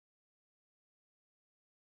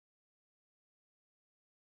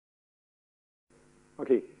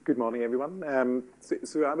Okay, good morning, everyone.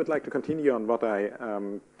 So I would like to continue on what I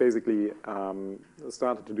basically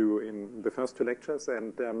started to do in the first two lectures.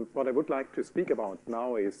 And what I would like to speak about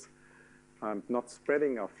now is not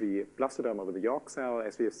spreading of the blastoderm over the York cell,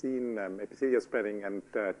 as we have seen, epithelial spreading and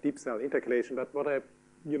deep cell intercalation. But what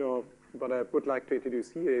I would like to introduce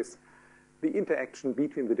here is the interaction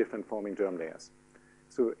between the different forming germ layers.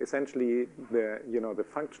 So essentially, the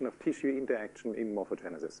function of tissue interaction in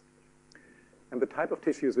morphogenesis. And the type of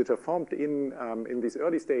tissues which are formed in these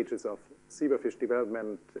early stages of zebrafish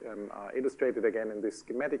development are illustrated again in this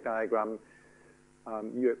schematic diagram.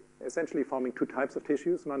 You're essentially forming two types of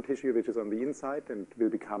tissues. One tissue which is on the inside and will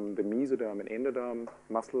become the mesoderm and endoderm,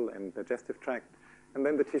 muscle and digestive tract. And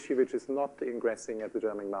then the tissue which is not ingressing at the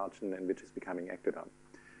germing margin and which is becoming ectoderm.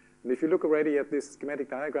 And if you look already at this schematic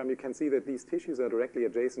diagram, you can see that these tissues are directly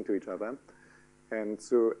adjacent to each other. And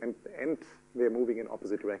they're moving in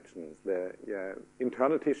opposite directions. The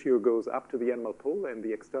internal tissue goes up to the animal pole and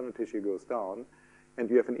the external tissue goes down. And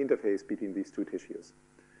you have an interface between these two tissues.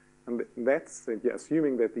 And that's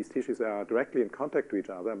assuming that these tissues are directly in contact to each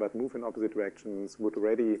other but move in opposite directions would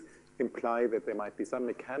already imply that there might be some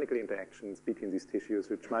mechanical interactions between these tissues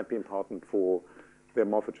which might be important for their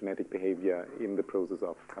morphogenetic behavior in the process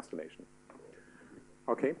of gastrulation.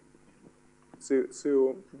 Okay.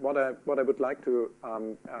 So what I would like to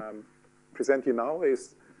present you now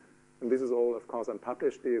is, and this is all, of course,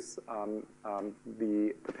 unpublished, is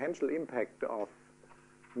the potential impact of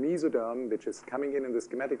mesoderm, which is coming in the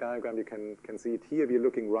schematic diagram. You can see it here. We're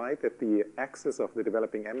looking right at the axis of the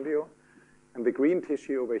developing embryo. And the green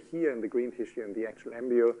tissue over here and the green tissue in the actual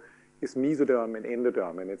embryo is mesoderm and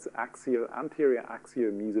endoderm. And it's anterior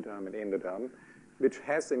axial mesoderm and endoderm, which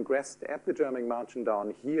has ingressed at the germing margin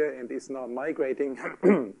down here and is now migrating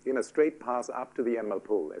in a straight path up to the animal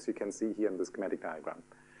pole, as you can see here in the schematic diagram.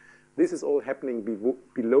 This is all happening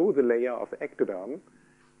below the layer of ectoderm,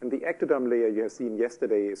 and the ectoderm layer you have seen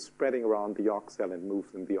yesterday is spreading around the York cell and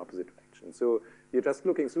moves in the opposite direction. So you're just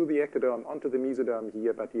looking through the ectoderm onto the mesoderm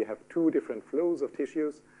here, but you have two different flows of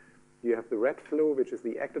tissues. You have the red flow, which is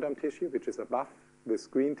the ectoderm tissue, which is above this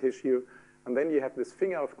green tissue. And then you have this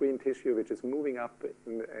finger of green tissue, which is moving up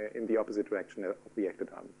in the opposite direction of the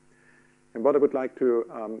ectoderm. And what I would like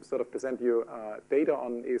to sort of present you data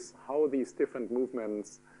on is how these different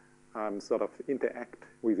movements sort of interact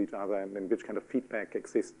with each other and which kind of feedback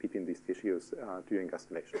exists between these tissues during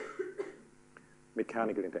gastrulation.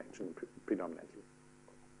 Mechanical interaction predominantly.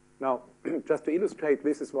 Now, just to illustrate,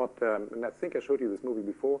 this is what, and I think I showed you this movie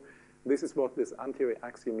before, this is what this anterior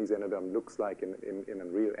axial mesendoderm looks like in a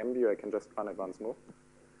real embryo. I can just run it once more.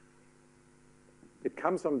 It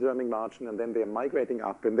comes from the germing margin, and then they're migrating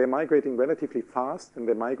up. And they're migrating relatively fast, and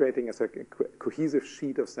they're migrating as a cohesive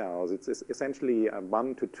sheet of cells. It's essentially a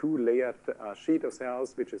 1 to 2 layered sheet of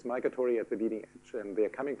cells, which is migratory at the leading edge. And they're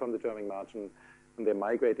coming from the germing margin, and they're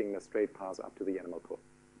migrating in a straight path up to the animal pole.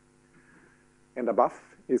 And above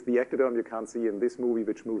is the ectoderm you can't see in this movie,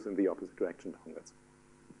 which moves in the opposite direction downwards.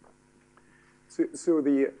 So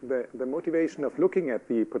the motivation of looking at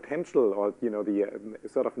the potential, or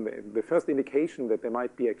the first indication that there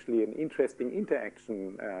might be actually an interesting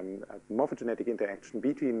interaction, a morphogenetic interaction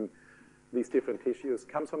between these different tissues,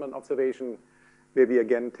 comes from an observation where we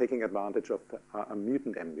again taking advantage of a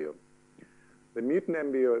mutant embryo. The mutant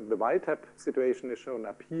embryo, the wild type situation is shown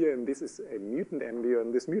up here, and this is a mutant embryo.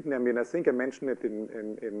 And this mutant embryo, and I think I mentioned it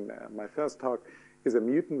in my first talk, is a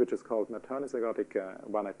mutant which is called maternal-zygotic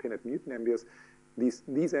one-eyed pinhead mutant embryos.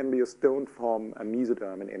 These embryos don't form a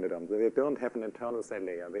mesoderm and endoderm. So they don't have an internal cell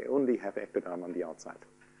layer. They only have ectoderm on the outside.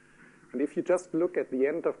 And if you just look at the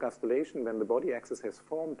end of gastrulation, when the body axis has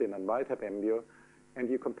formed in a wild-type embryo, and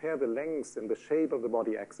you compare the length and the shape of the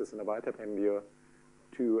body axis in a wild-type embryo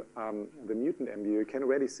to the mutant embryo, you can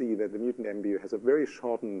already see that the mutant embryo has a very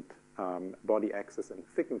shortened body axis and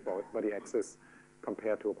thickened body axis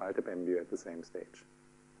compared to a wild-type embryo at the same stage.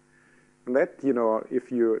 And that,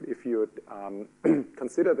 if you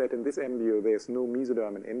consider that in this embryo there's no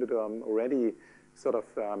mesoderm and endoderm, already sort of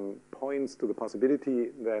points to the possibility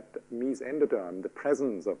that mesendoderm, the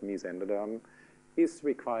presence of mesendoderm, is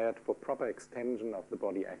required for proper extension of the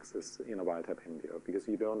body axis in a wild-type embryo, because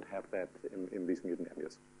you don't have that in these mutant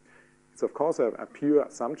embryos. It's, of course, a pure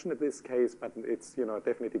assumption in this case, but it's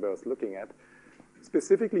definitely worth looking at.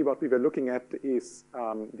 Specifically, what we were looking at is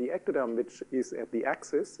the ectoderm, which is at the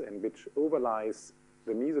axis and which overlies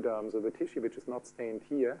the mesoderm, so the tissue which is not stained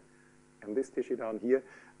here, and this tissue down here,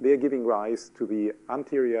 they're giving rise to the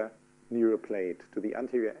anterior neuroplate, to the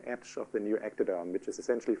anterior edge of the neuroectoderm, which is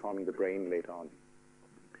essentially forming the brain later on.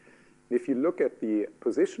 If you look at the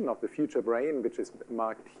position of the future brain, which is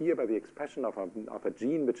marked here by the expression of a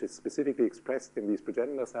gene which is specifically expressed in these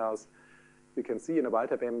progenitor cells, you can see in a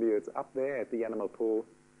wild-type embryo, it's up there at the animal pole.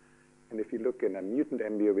 And if you look in a mutant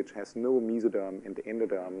embryo which has no mesoderm and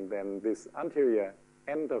endoderm, then this anterior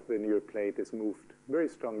end of the neural plate is moved very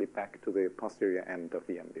strongly back to the posterior end of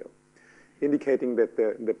the embryo, indicating that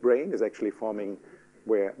the brain is actually forming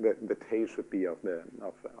where the tail should be of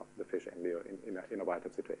the fish embryo in a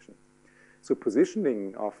wild-type situation. So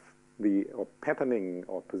positioning of or patterning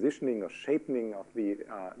or positioning or shaping of the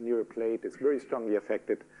neural plate is very strongly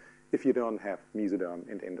affected if you don't have mesoderm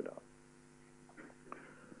and endoderm.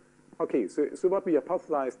 Okay, so what we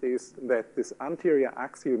hypothesized is that this anterior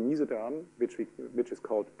axial mesoderm, which is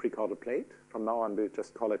called precaudal plate, from now on we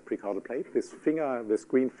just call it precaudal plate, this finger, this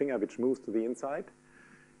green finger which moves to the inside,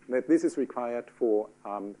 that this is required for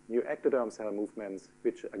new ectoderm cell movements,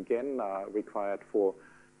 which again are required for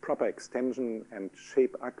proper extension and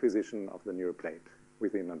shape acquisition of the neural plate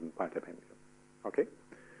within a wild-type embryo. Okay?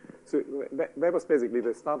 So that was basically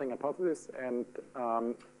the starting hypothesis, and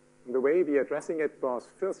the way we are addressing it was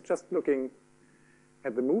first just looking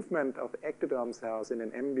at the movement of ectoderm cells in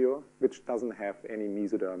an embryo which doesn't have any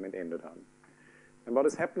mesoderm and endoderm. And what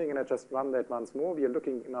is happening, and I just run that once more, we are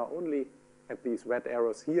looking now only at these red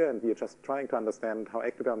arrows here, and we are just trying to understand how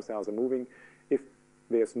ectoderm cells are moving if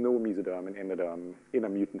there's no mesoderm and endoderm in a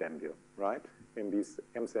mutant embryo, right? In these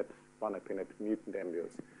MZ1-apinate mutant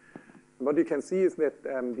embryos. And what you can see is that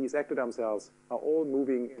these ectoderm cells are all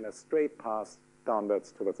moving in a straight path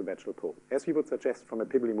downwards towards the vaginal pole, as we would suggest from a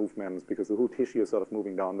Pibli movements, because the whole tissue is sort of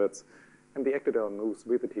moving downwards, and the ectoderm moves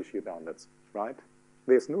with the tissue downwards, right?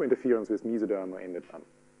 There's no interference with mesoderm or endoderm.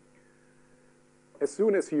 As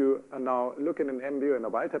soon as you now look at an embryo, in a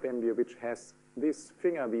wild-type embryo, which has this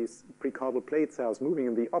finger, these precaudal plate cells moving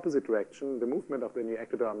in the opposite direction, the movement of the new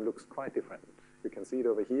ectoderm looks quite different. You can see it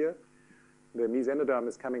over here. The mesendoderm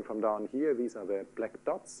is coming from down here. These are the black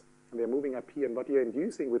dots, and they're moving up here. And what you're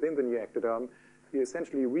inducing within the new ectoderm, you're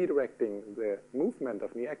essentially redirecting the movement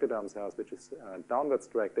of new ectoderm cells, which is downwards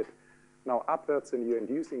directed, now upwards, and you're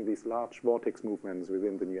inducing these large vortex movements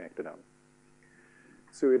within the new ectoderm.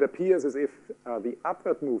 So it appears as if the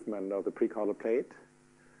upward movement of the precaudal plate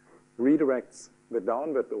redirects the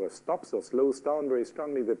downward, or stops or slows down very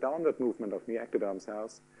strongly the downward movement of new ectoderm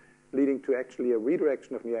cells, leading to actually a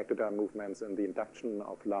redirection of new ectoderm movements and the induction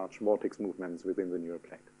of large vortex movements within the neural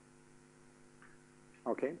plate.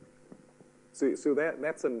 Okay? So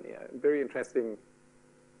that's a very interesting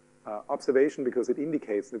observation, because it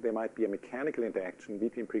indicates that there might be a mechanical interaction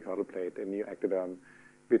between precaudal plate and new ectoderm,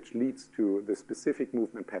 which leads to the specific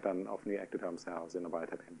movement pattern of new ectoderm cells in a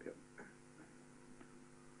wild-type embryo.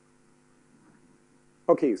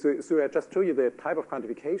 Okay, so I just show you the type of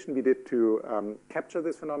quantification we did to capture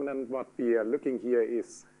this phenomenon. What we are looking here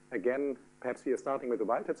is, again, perhaps we are starting with the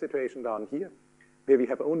wild-type situation down here, where we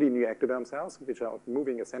have only new ectoderm cells, which are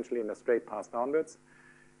moving essentially in a straight path downwards.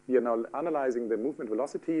 We are now analyzing the movement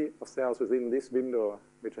velocity of cells within this window,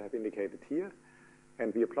 which I have indicated here.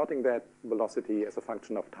 And we are plotting that velocity as a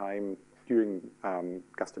function of time during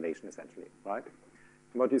gastrulation, essentially, right?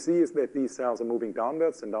 And what you see is that these cells are moving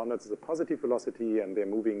downwards, and downwards is a positive velocity, and they're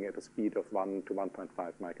moving at a speed of 1 to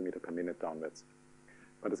 1.5 micrometer per minute downwards.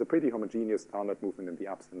 But it's a pretty homogeneous downward movement in the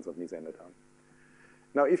absence of mesendoderm.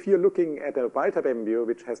 Now, if you're looking at a wild-type embryo,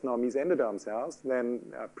 which has now mesendoderm cells, then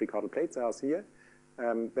precaudal plate cells here,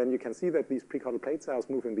 then you can see that these precaudal plate cells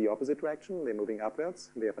move in the opposite direction. They're moving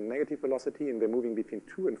upwards. They have a negative velocity, and they're moving between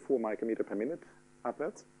 2 and 4 micrometer per minute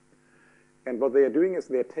upwards. And what they are doing is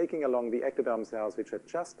they're taking along the ectoderm cells, which are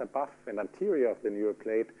just above and anterior of the neural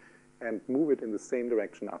plate, and move it in the same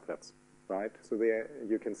direction upwards, right? So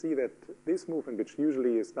you can see that this movement, which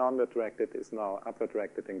usually is downward directed, is now upward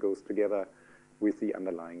directed and goes together with the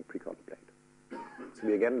underlying precaudal plate. So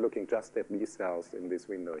we're again looking just at these cells in this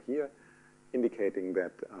window here, indicating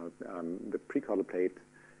that the precaudal plate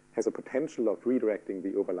has a potential of redirecting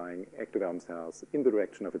the overlying ectoderm cells in the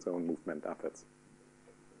direction of its own movement upwards.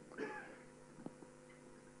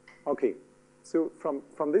 Okay, so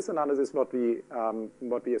from this analysis, what we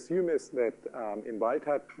assume is that in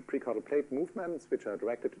wild-type precaudal plate movements, which are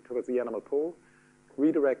directed towards the animal pole,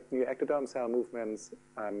 redirect new ectoderm cell movements,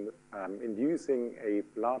 inducing a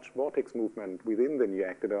large vortex movement within the new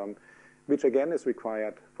ectoderm, which again is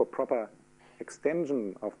required for proper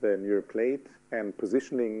extension of the neural plate and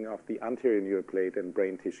positioning of the anterior neural plate and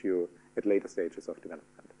brain tissue at later stages of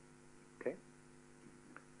development. Okay.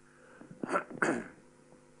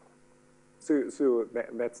 So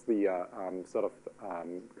that's the sort of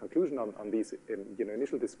conclusion on these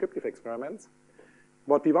initial descriptive experiments.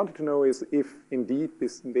 what we wanted to know is if indeed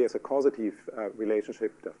there's a causative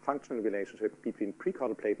relationship, a functional relationship between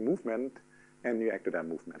precaudal plate movement and new ectoderm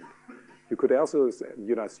movement. You could also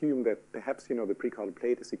assume that perhaps the precaudal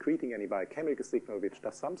plate is secreting any biochemical signal which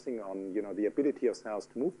does something on the ability of cells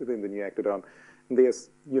to move within the new ectoderm. And there's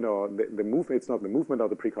the movement, it's not the movement of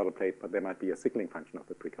the precaudal plate, but there might be a signaling function of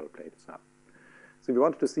the precaudal plate as well. So we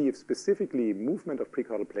wanted to see if specifically movement of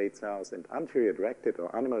precaudal plate cells and anterior-directed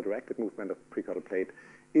or animal-directed movement of precaudal plate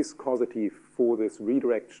is causative for this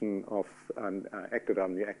redirection of new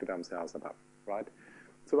ectoderm cells above, right?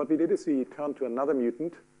 So what we did is we turned to another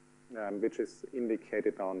mutant, which is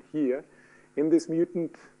indicated down here. In this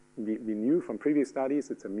mutant, we knew from previous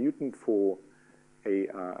studies it's a mutant for a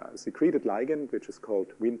secreted ligand, which is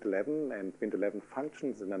called Wnt11, and Wnt11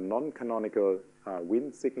 functions in a non-canonical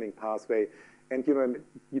Wnt signaling pathway. And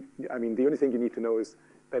I mean, the only thing you need to know is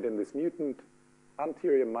that in this mutant,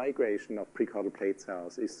 anterior migration of precaudal plate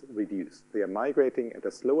cells is reduced. They are migrating at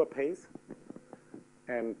a slower pace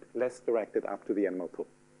and less directed up to the animal pole.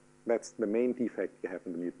 That's the main defect you have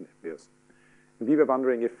in the mutant embryos. And we were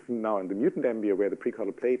wondering if now in the mutant embryo, where the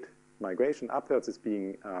precaudal plate migration upwards is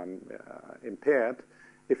being impaired,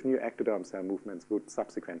 if new ectoderm cell movements would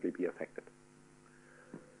subsequently be affected.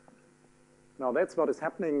 Now that's what is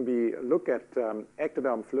happening. We look at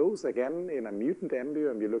ectoderm flows again in a mutant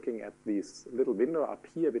embryo, and we're looking at this little window up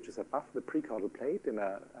here, which is above the precaudal plate in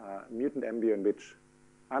a mutant embryo in which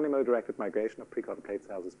animal-directed migration of precaudal plate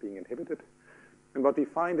cells is being inhibited. And what we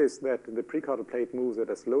find is that the precaudal plate moves at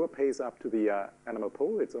a slower pace up to the animal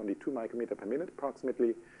pole. It's only 2 micrometer per minute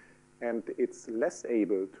approximately, and it's less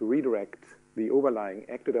able to redirect the overlying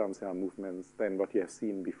ectoderm cell movements than what you have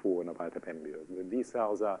seen before in a wild-type embryo. These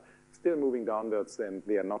cells are still moving downwards, and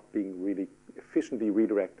they are not being really efficiently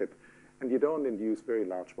redirected, and you don't induce very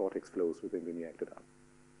large vortex flows within the new ectoderm.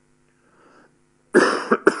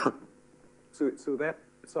 So that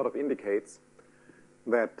sort of indicates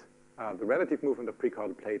that the relative movement of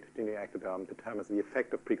precaudal plate to new ectoderm determines the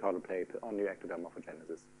effect of precaudal plate on new ectoderm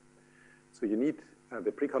morphogenesis. So you need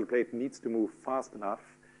the precaudal plate needs to move fast enough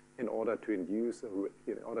in order to induce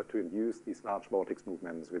these large vortex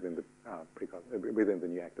movements within the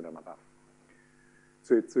new ectoderm above.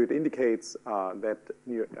 So it indicates that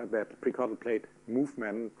precaudal plate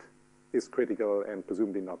movement is critical, and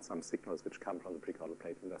presumably not some signals which come from the precaudal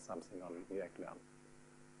plate and does something on the new ectoderm.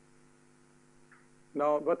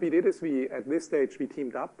 Now, what we did is at this stage, we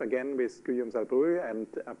teamed up again with Guillaume Salbreux and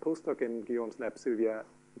a postdoc in Guillaume's lab, Sylvia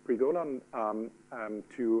Brigolon,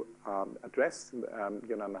 to address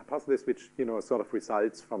an hypothesis which sort of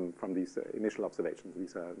results from these initial observations.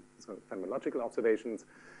 These are phenomenological observations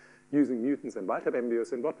using mutants and wild-type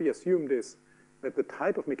embryos. And what we assumed is that the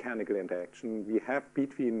type of mechanical interaction we have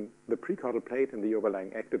between the precaudal plate and the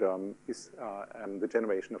overlying ectoderm is the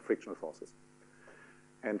generation of frictional forces.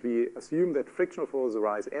 And we assume that frictional forces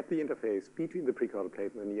arise at the interface between the precaudal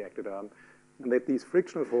plate and the new ectoderm, and that these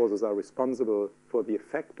frictional forces are responsible for the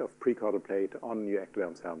effect of precaudal plate on new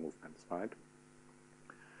ectoderm cell movements, right?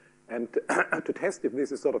 And to test if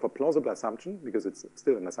this is sort of a plausible assumption, because it's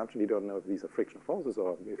still an assumption, we don't know if these are frictional forces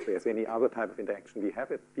or if there's any other type of interaction we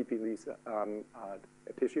have between these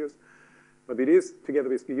tissues. But it is, together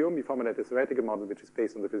with Guillaume, we formulated a theoretical model which is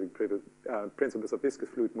based on the physical principles of viscous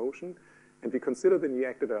fluid motion. And we consider the new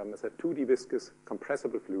ectoderm as a 2D viscous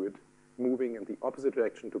compressible fluid moving in the opposite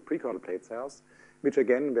direction to precaudal plate cells, which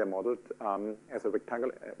again were modeled as a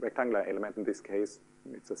rectangular element. In this case,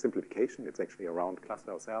 it's a simplification. It's actually a round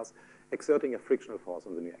cluster of cells exerting a frictional force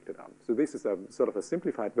on the new ectoderm. So this is a sort of a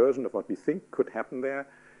simplified version of what we think could happen there.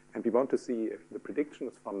 And we want to see if the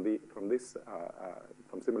predictions from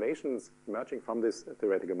simulations emerging from this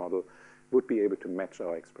theoretical model would be able to match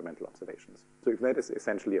our experimental observations. So if that is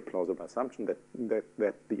essentially a plausible assumption that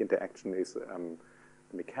the interaction is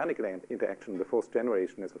a mechanical interaction, the fourth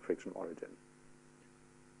generation is a frictional origin.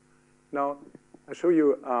 Now, I'll show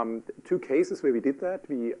you 2 cases where we did that.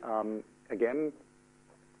 We, again,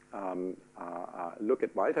 look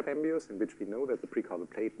at wild-type embryos in which we know that the precaudal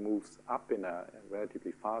plate moves up in a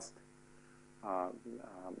relatively fast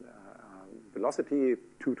velocity,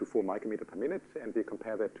 2 to 4 micrometer per minute, and we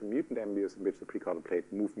compare that to mutant embryos in which the precaudal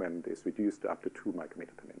plate movement is reduced to up to 2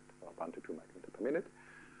 micrometer per minute, or 1 to 2 micrometer per minute.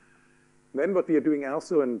 Then what we are doing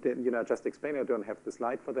also, and just explain, I don't have the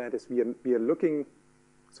slide for that, is we are looking.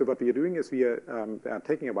 So what we are doing is we are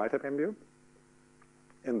taking a wild-type embryo,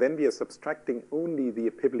 and then we are subtracting only the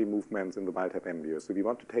epiphyly movements in the wild-type embryo. So we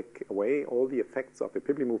want to take away all the effects of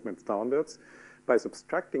epiphyly movements downwards by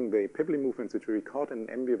subtracting the epiphyly movements which we record in an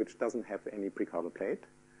embryo which doesn't have any precaudal plate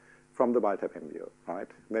from the wild-type embryo, right?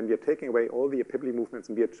 Then we are taking away all the epiphyly movements,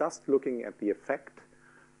 and we are just looking at the effect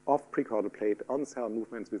of precaudal plate on cell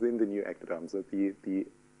movements within the new ectoderm. So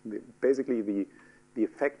basically the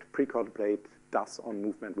effect precaudal plate does on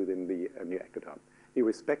movement within the new ectoderm,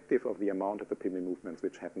 irrespective of the amount of epiploid movements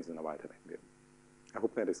which happens in a wild type embryo. I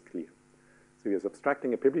hope that is clear. So we are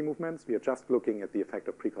subtracting epiploid movements. We are just looking at the effect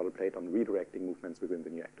of precaudal plate on redirecting movements within the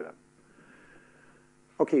new ectoderm.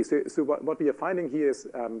 Okay, so what we are finding here is,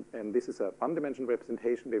 and this is a one-dimensional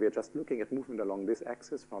representation where we are just looking at movement along this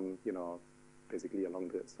axis from, basically along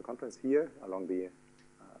the circumference here, along the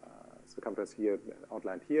circumference here,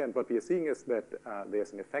 outlined here. And what we are seeing is that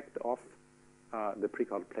there's an effect of the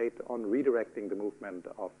precaudal plate on redirecting the movement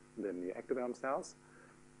of the new ectoderm cells,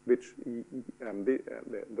 which the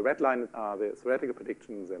red line are the theoretical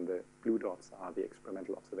predictions and the blue dots are the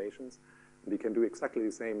experimental observations. We can do exactly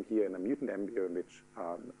the same here in a mutant embryo in which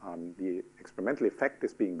the experimental effect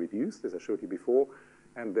is being reduced, as I showed you before,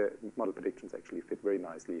 and the model predictions actually fit very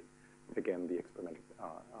nicely, again, the experimental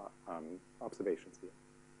observations here.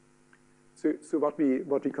 So what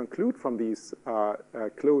we conclude from these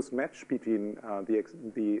close match between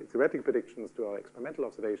the theoretical predictions to our experimental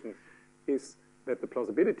observation is that the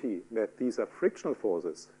plausibility that these are frictional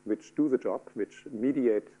forces which do the job, which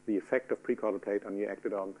mediate the effect of precaudal plate on new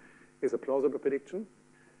ectoderm, is a plausible prediction,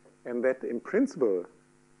 and that in principle,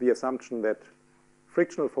 the assumption that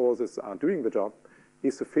frictional forces are doing the job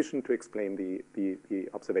is sufficient to explain the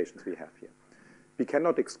observations we have here. We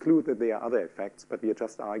cannot exclude that there are other effects, but we are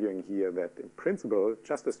just arguing here that in principle,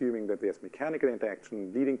 just assuming that there's mechanical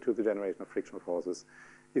interaction leading to the generation of frictional forces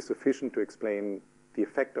is sufficient to explain the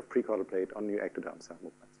effect of precaudal plate on new ectoderm cell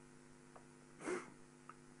movements.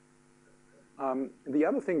 The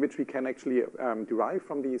other thing which we can actually derive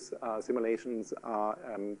from these simulations are,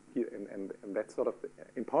 and that's sort of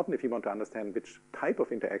important if you want to understand which type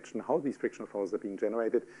of interaction, how these frictional forces are being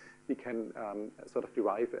generated, we can sort of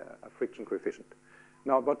derive a friction coefficient.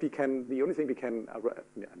 Now, what we can, the only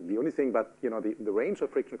thing, but the range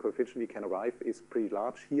of friction coefficient we can arrive is pretty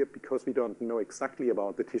large here because we don't know exactly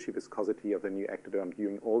about the tissue viscosity of the new ectoderm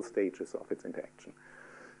during all stages of its interaction.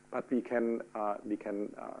 But we can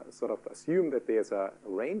sort of assume that there's a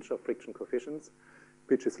range of friction coefficients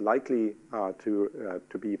which is likely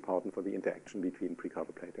to be important for the interaction between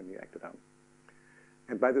precaudal plate and new ectoderm.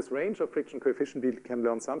 And by this range of friction coefficient, we can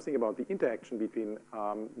learn something about the interaction between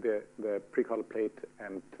the precaudal plate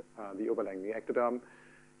and the overlying new ectoderm.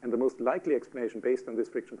 And the most likely explanation based on this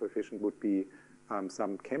friction coefficient would be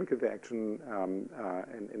some chemical reaction,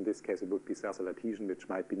 and in this case it would be cell-cell adhesion, which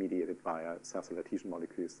might be mediated via cell-cell adhesion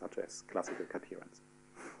molecules such as classical cadherins.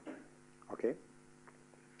 Okay?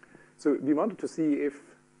 So we wanted to see if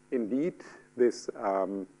indeed this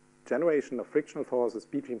generation of frictional forces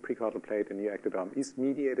between precaudal plate and new ectoderm is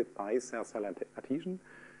mediated by cell-cell adhesion,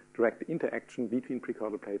 direct interaction between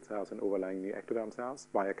precaudal plate cells and overlying new ectoderm cells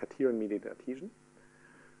via cadherin-mediated adhesion.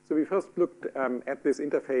 So we first looked at this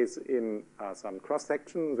interface in some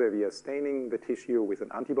cross-sections where we are staining the tissue with an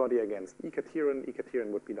antibody against E-cadherin.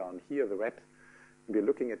 E-cadherin would be down here, the red. We're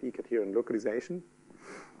looking at E-cadherin localization.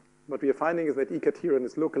 What we are finding is that E-cadherin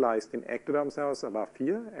is localized in ectoderm cells above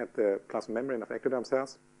here at the plasma membrane of ectoderm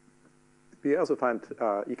cells. We also find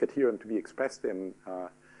E-cadherin to be expressed in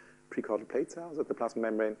precaudal plate cells at the plasma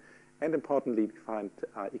membrane. And importantly, we find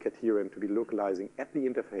E-cadherin to be localizing at the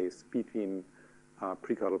interface between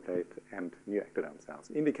precaudal plate and new ectoderm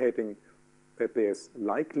cells, indicating that there's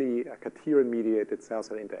likely a cadherin-mediated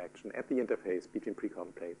cell-cell interaction at the interface between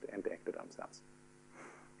precaudal plate and the ectoderm cells.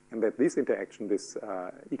 And that this interaction, this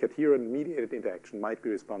E-cadherin-mediated interaction, might be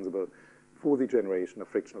responsible for the generation of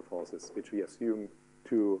frictional forces, which we assume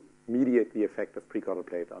to mediate the effect of precaudal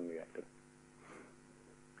plate on new ectoderm.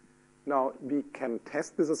 Now, we can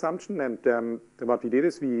test this assumption, and what we did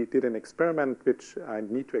is we did an experiment which I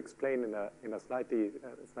need to explain in a slightly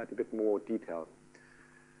bit more detail.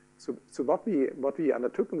 So what we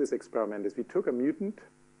undertook in this experiment is we took a mutant,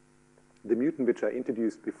 the mutant which I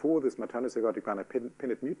introduced before, this maternal-zygotic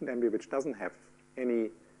pinnate mutant embryo, which doesn't have any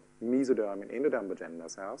mesoderm and endoderm progenitor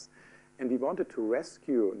cells, and we wanted to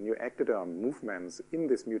rescue new ectoderm movements in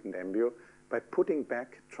this mutant embryo by putting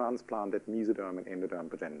back transplanted mesoderm and endoderm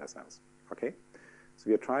progenitor cells. Okay? So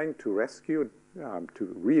we are trying to rescue,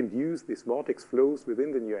 to reinduce these vortex flows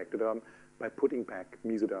within the new ectoderm by putting back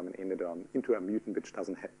mesoderm and endoderm into a mutant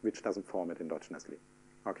which doesn't form it endogenously.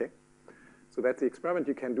 Okay? So that's the experiment.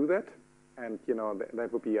 You can do that, and that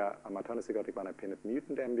would be a maternal-zygotic pinnate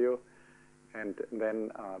mutant embryo. And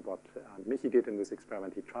then what Michi did in this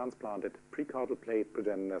experiment, he transplanted precaudal plate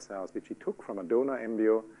progenitor cells, which he took from a donor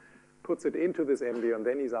embryo, puts it into this embryo, and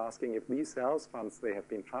then he's asking if these cells, once they have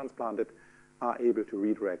been transplanted, are able to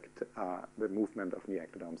redirect the movement of new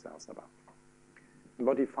ectoderm cells above. And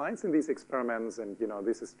what he finds in these experiments, and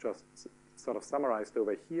this is just sort of summarized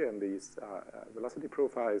over here in these velocity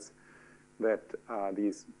profiles, that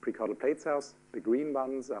these precaudal plate cells, the green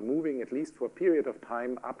ones, are moving at least for a period of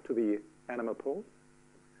time up to the animal pole.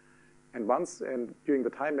 And during the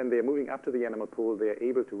time when they're moving up to the animal pole, they're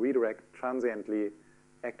able to redirect transiently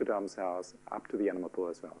ectoderm cells up to the animal pole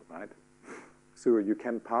as well, right? So you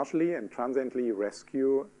can partially and transiently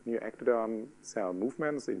rescue new ectoderm cell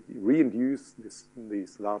movements and reinduce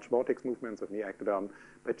these large vortex movements of new ectoderm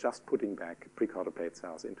by just putting back precaudal plate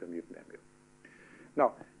cells into a mutant embryo.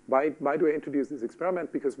 Now, why do I introduce this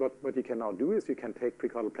experiment? Because what you can now do is you can take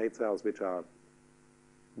precaudal plate cells which are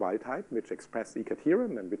wild type, which express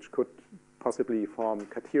E-cadherin and which could possibly form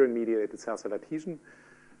cadherin-mediated cell-cell adhesion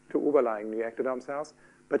to overlying new ectoderm cells.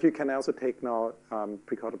 But you can also take now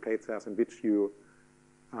precaudal plate cells in which you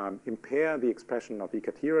impair the expression of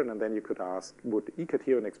E-cadherin, and then you could ask, would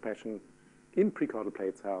E-cadherin expression in precaudal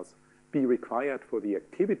plate cells be required for the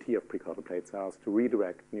activity of precaudal plate cells to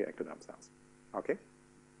redirect new ectoderm cells? Okay?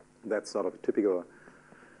 That's sort of a typical,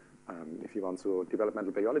 if you want to,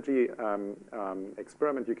 developmental biology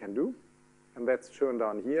experiment you can do. And that's shown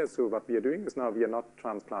down here. So what we are doing is now we are not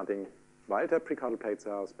transplanting wild-type precaudal plate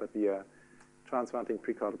cells, but we are transplanting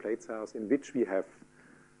precaudal plate cells in which we have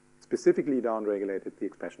specifically downregulated the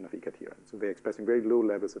expression of E-cadherin. So they're expressing very low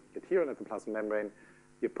levels of E-cadherin at the plasma membrane.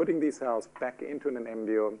 You're putting these cells back into an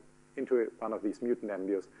embryo, into one of these mutant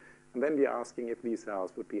embryos, and then we're asking if these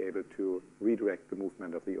cells would be able to redirect the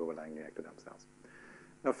movement of the overlying new ectoderm cells.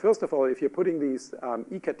 Now, first of all, if you're putting these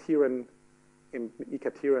E-cadherin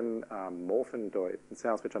morphin or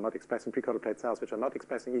cells which are not expressing precaudal plate cells which are not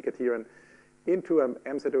expressing E-cadherin into an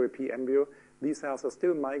MZOAP embryo, these cells are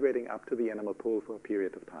still migrating up to the animal pole for a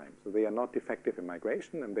period of time. So they are not defective in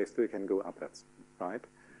migration, and they still can go upwards, right?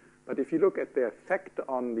 But if you look at the effect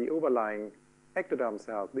on the overlying ectoderm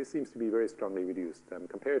cells, this seems to be very strongly reduced.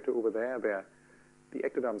 Compared to over there, where the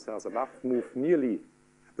ectoderm cells above move nearly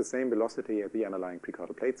at the same velocity as the underlying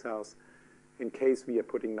precaudal plate cells, in case we are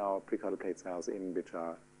putting now precaudal plate cells in which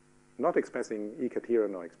are not expressing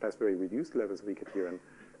E-cadherin or express very reduced levels of E-cadherin,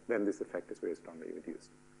 then this effect is very strongly reduced,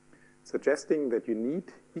 suggesting that you need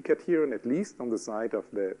E-cadherin at least on the side of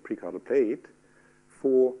the precaudal plate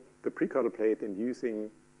for the precaudal plate inducing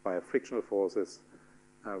via frictional forces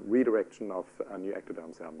redirection of new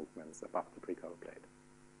ectoderm cell movements above the precaudal plate.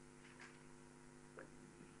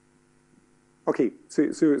 Okay, so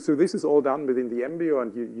this is all done within the embryo,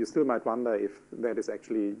 and you still might wonder if that is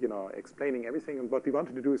actually, explaining everything. And what we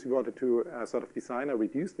wanted to do is we wanted to sort of design a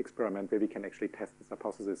reduced experiment where we can actually test this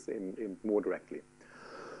hypothesis in more directly.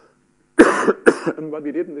 And what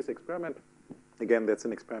we did in this experiment, again, that's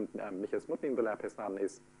an experiment Michael Smutny in the lab has done,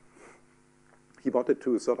 is he wanted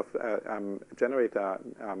to sort of generate a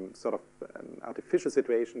sort of an artificial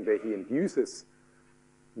situation where he induces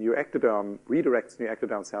new ectoderm, redirects new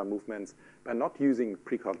ectoderm cell movements by not using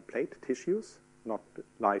precaudal plate tissues, not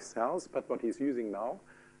live cells, but what he's using now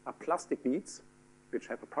are plastic beads, which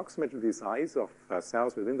have approximately the size of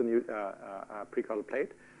cells within the new precaudal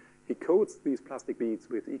plate. He coats these plastic beads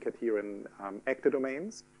with E-cadherin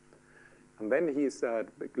ectodomains, and then he's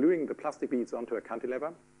gluing the plastic beads onto a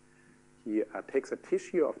cantilever. He takes a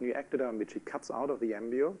tissue of new ectoderm, which he cuts out of the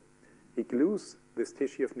embryo. He glues this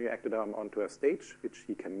tissue of new ectoderm onto a stage, which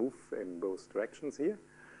he can move in both directions here.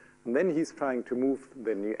 And then he's trying to move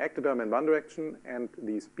the new ectoderm in one direction and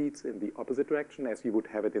these beads in the opposite direction, as you would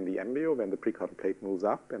have it in the embryo when the precaudal plate moves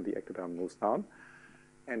up and the ectoderm moves down.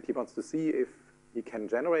 And he wants to see if he can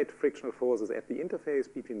generate frictional forces at the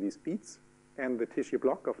interface between these beads and the tissue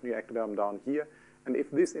block of new ectoderm down here, and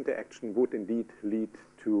if this interaction would indeed lead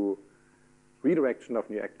to redirection of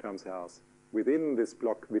new ectoderm cells within this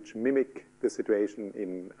block, which mimic the situation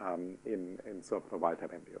in sort of a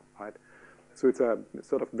wild-type embryo, right? So it's a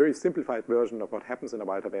sort of very simplified version of what happens in a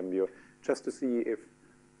wild-type embryo, just to see if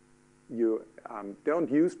you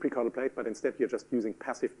don't use precaudal plate, but instead you're just using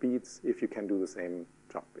passive beads, if you can do the same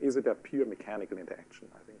job. Is it a pure mechanical interaction?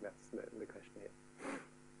 I think that's the question here.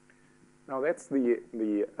 Now that's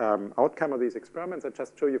the outcome of these experiments. I'll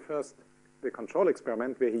just show you first the control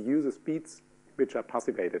experiment where he uses beads which are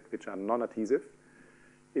passivated, which are non-adhesive.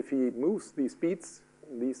 If he moves these beads,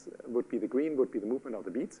 these would be the green, would be the movement of the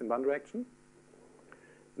beads in one direction.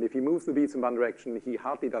 And if he moves the beads in one direction, he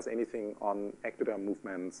hardly does anything on ectoderm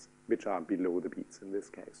movements which are below the beads in this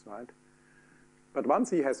case, right? But once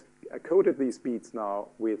he has coated these beads now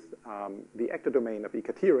with the ectodomain of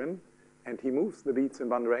E-cadherin, and he moves the beads in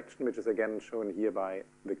one direction, which is again shown here by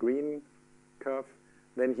the green curve,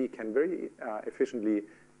 then he can very efficiently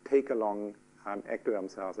take along ectoderm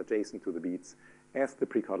cells adjacent to the beads, as the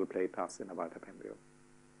precaudal plate does in a wild-type embryo.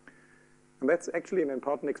 And that's actually an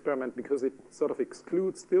important experiment because it sort of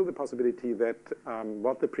excludes still the possibility that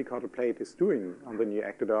what the precaudal plate is doing on the new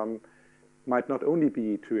ectoderm might not only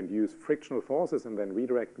be to induce frictional forces and then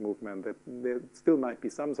redirect the movement, that there still might be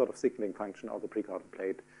some sort of signaling function of the precaudal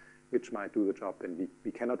plate which might do the job, and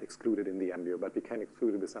we cannot exclude it in the embryo, but we can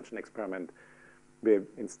exclude it with such an experiment where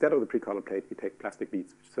instead of the precaudal plate, we take plastic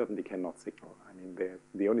beads, which certainly cannot signal. I mean,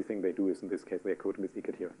 the only thing they do is, in this case, they're coated with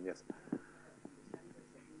E-cadherin, yes.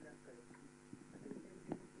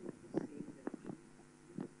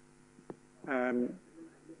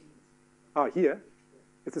 Here,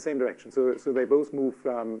 it's the same direction. So they both move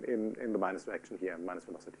in the minus direction here, minus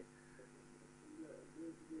velocity.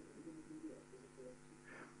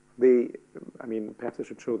 I mean, perhaps I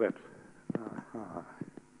should show that.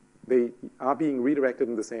 They are being redirected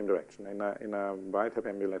in the same direction. In a wild-type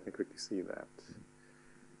embryo, let me quickly see that.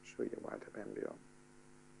 Show you a wild-type embryo.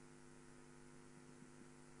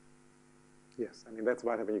 Yes, I mean, that's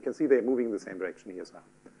wild-type, and you can see they're moving in the same direction here as well.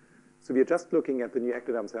 So we are just looking at the new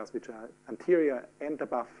ectoderm cells, which are anterior and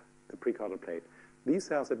above the precaudal plate. These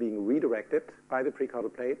cells are being redirected by the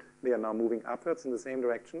precaudal plate. They are now moving upwards in the same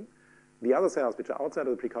direction. The other cells, which are outside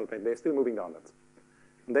of the precaudal plate, they're still moving downwards.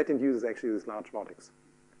 And that induces actually this large vortex.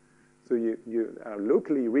 So you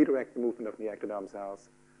locally redirect the movement of new ectoderm cells,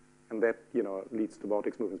 and that leads to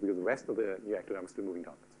vortex movements because the rest of the new ectoderm is still moving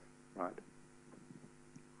downwards, right?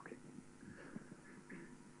 Okay.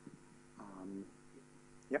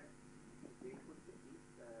 Yeah.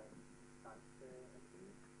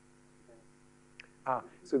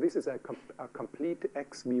 So this is a complete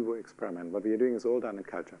ex vivo experiment. What we are doing is all done in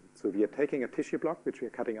culture. So we are taking a tissue block, which we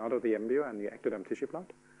are cutting out of the embryo, and the ectoderm tissue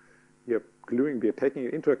block. We are taking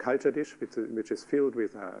it into a culture dish, which is filled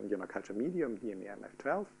with a culture medium,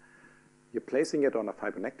 DMEMF12. You're placing it on a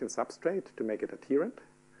fibronectin substrate to make it adherent.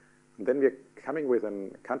 And then we're coming with a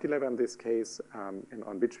cantilever in this case, and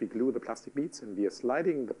on which we glue the plastic beads, and we are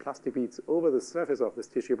sliding the plastic beads over the surface of this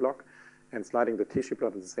tissue block and sliding the tissue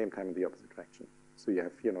block at the same time in the opposite direction. So you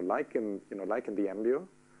have, like in the embryo,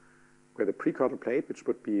 where the precaudal plate, which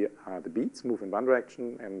would be the beads, move in one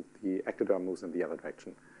direction, and the ectoderm moves in the other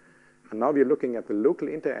direction. And now we're looking at the local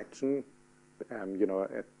interaction,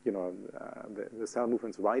 the cell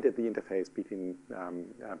movements right at the interface between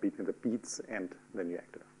the beads and the new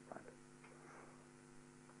ectoderm. Right?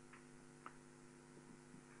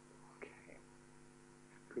 Okay.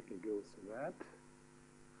 Quickly go through that.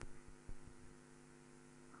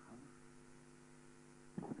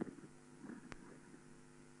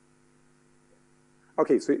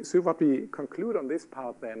 Okay, so what we conclude on this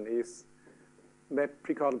part then is that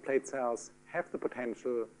precaudal plate cells have the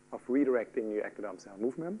potential of redirecting new ectoderm cell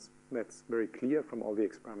movements. That's very clear from all the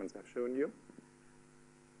experiments I've shown you.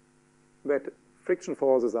 That friction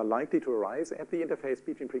forces are likely to arise at the interface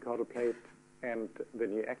between precaudal plate and the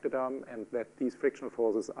new ectoderm, and that these frictional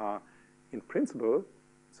forces are, in principle,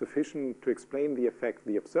 sufficient to explain the effect,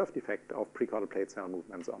 the observed effect of precaudal plate cell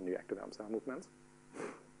movements on new ectoderm cell movements.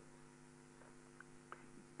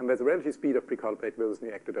 And that the relative speed of precaudal plate versus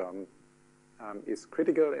new ectoderm is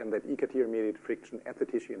critical, and that E-cadherin-mediated friction at the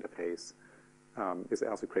tissue interface is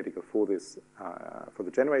also critical for this, for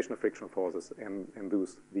the generation of frictional forces and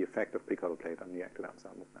thus the effect of precaudal plate on new ectoderm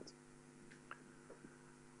cell movements.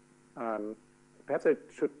 Perhaps I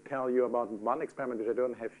should tell you about one experiment which I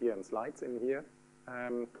don't have here in slides in here.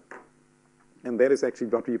 And that is actually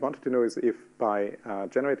what we wanted to know is if by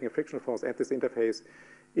generating a frictional force at this interface,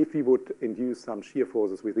 if we would induce some shear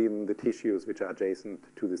forces within the tissues which are adjacent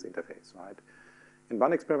to this interface, right? In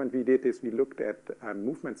one experiment we did is we looked at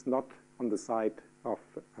movements not on the side of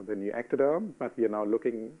the new ectoderm, but we are now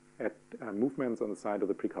looking at movements on the side of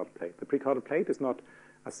the precaudal plate. The precaudal plate is not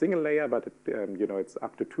a single layer, but it, it's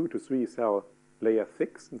up to 2 to 3 cell layer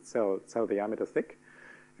thick, cell diameter thick.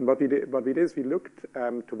 And what we did is we looked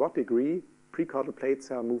to what degree precaudal plate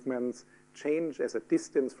cell movements change as a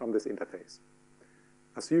distance from this interface.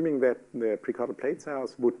 Assuming that the precaudal plate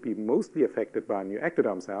cells would be mostly affected by new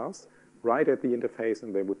ectoderm cells right at the interface,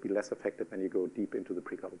 and they would be less affected when you go deep into the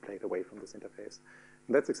precaudal plate away from this interface.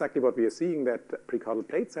 And that's exactly what we are seeing, that precaudal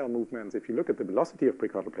plate cell movements, if you look at the velocity of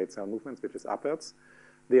precaudal plate cell movements, which is upwards,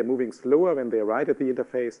 they are moving slower when they're right at the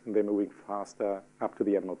interface, and they're moving faster up to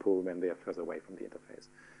the abnormal pole when they are further away from the interface.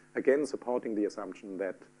 Again, supporting the assumption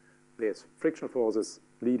that there's frictional forces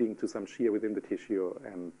leading to some shear within the tissue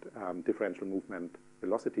and differential movement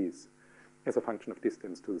velocities as a function of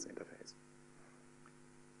distance to this interface.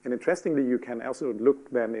 And interestingly, you can also look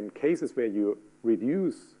then in cases where you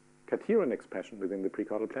reduce cadherin expression within the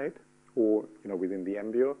precaudal plate or within the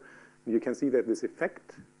embryo, you can see that this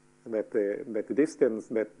effect that the distance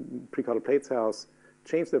that precaudal plate cells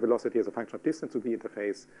change the velocity as a function of distance to the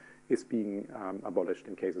interface is being abolished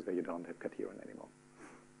in cases where you don't have cadherin anymore.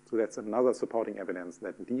 So that's another supporting evidence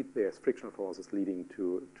that indeed there's frictional forces leading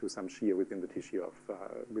to some shear within the tissue of,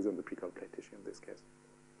 within the precoiled plate tissue in this case.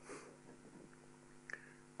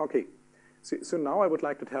 Okay, so now I would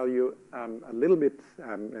like to tell you a little bit,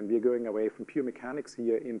 and we're going away from pure mechanics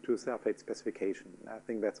here into cell fate specification. I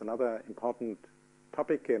think that's another important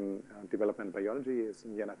topic in development biology,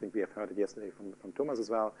 and I think we have heard it yesterday from Thomas as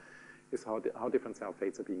well, is how different cell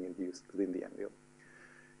fates are being induced within the embryo.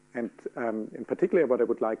 And in particular, what I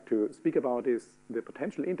would like to speak about is the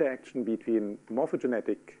potential interaction between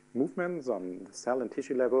morphogenetic movements on the cell and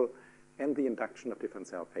tissue level and the induction of different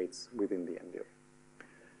cell fates within the embryo.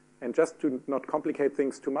 And just to not complicate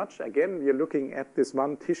things too much, again, we are looking at this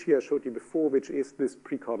one tissue I showed you before, which is this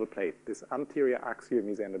precaudal plate, this anterior axial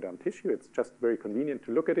mesendoderm tissue. It's just very convenient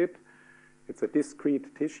to look at it. It's a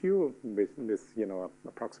discrete tissue with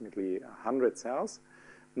approximately 100 cells.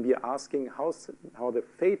 And we are asking how the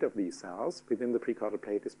fate of these cells within the precaudal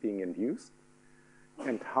plate is being induced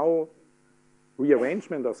and how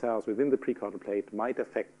rearrangement of cells within the precaudal plate might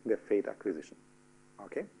affect their fate acquisition.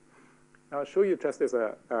 Okay? Now, I'll show you just as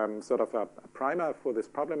a sort of a primer for this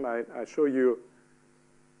problem. I show you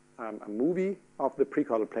a movie of the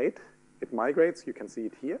precaudal plate. It migrates. You can see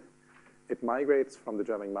it here. It migrates from the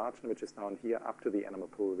German margin, which is down here, up to the animal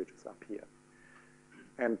pole, which is up here.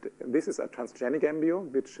 And this is a transgenic embryo,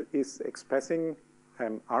 which is expressing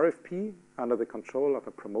RFP under the control of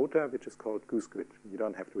a promoter, which is called goosegood. You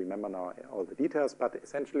don't have to remember now all the details, but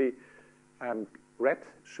essentially, red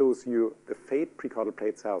shows you the fate precaudal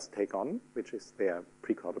plate cells take on, which is their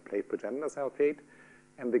precaudal plate progenitor cell fate.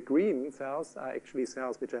 And the green cells are actually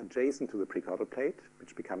cells which are adjacent to the precaudal plate,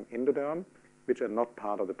 which become endoderm, which are not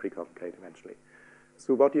part of the precaudal plate eventually.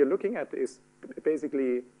 So what you're looking at is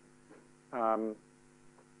basically a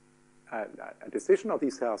decision of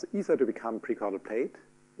these cells either to become precaudal plate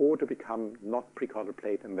or to become not precaudal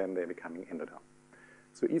plate, and then they're becoming endoderm.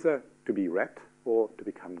 So either to be red or to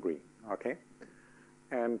become green. Okay?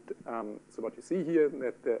 And so what you see here,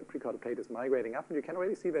 that the precaudal plate is migrating up, and you can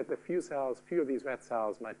already see that the few of these red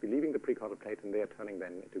cells might be leaving the precaudal plate, and they are turning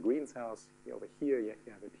then into green cells. Over here, you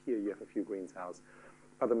have it here, you have a few green cells.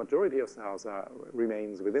 But the majority of cells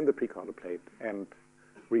remains within the precaudal plate and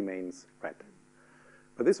remains red.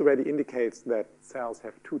 But this already indicates that cells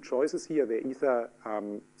have two choices here. They either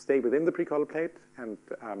stay within the precaudal plate and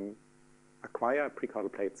acquire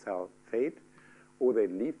precaudal plate cell fate, or they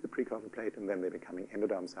leave the precaudal plate and then they're becoming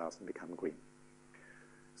endoderm cells and become green.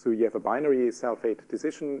 So you have a binary cell fate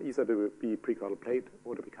decision, either to be precaudal plate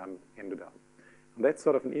or to become endoderm. And that's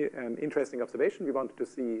sort of an interesting observation. We wanted to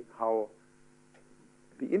see how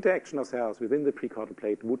the interaction of cells within the precaudal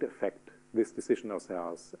plate would affect this decision of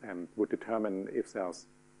cells and would determine if cells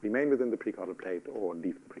remain within the precaudal plate or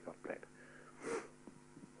leave the precaudal plate.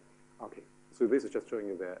 Okay, so this is just showing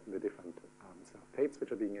you the different cell fates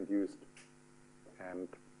which are being induced. And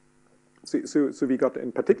so we got,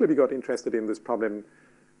 in particular, we got interested in this problem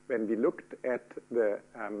when we looked at the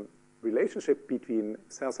relationship between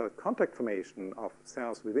cell-cell contact formation of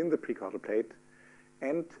cells within the precaudal plate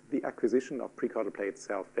and the acquisition of precaudal plate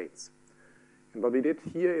cell fates. And what we did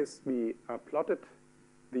here is we plotted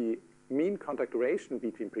the mean contact duration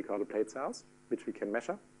between precaudal plate cells, which we can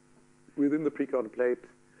measure within the precaudal plate.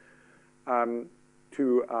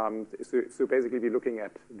 So basically, we're looking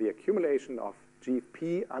at the accumulation of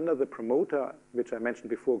GFP under the promoter, which I mentioned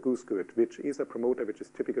before, goosegood, which is a promoter which is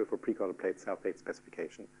typical for precaudal plate cell fate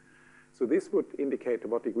specification. So this would indicate to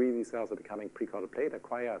what degree these cells are becoming precaudal plate,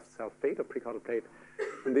 acquire cell fate of precaudal plate,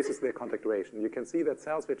 and this is their contact duration. You can see that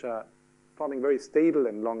cells which are forming very stable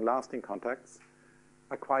and long-lasting contacts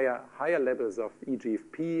acquire higher levels of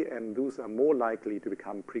eGFP, and those are more likely to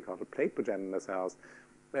become precaudal plate progenitor cells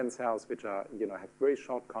than cells which are, have very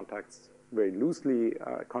short contacts, very loosely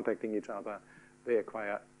contacting each other. They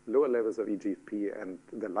acquire lower levels of eGFP, and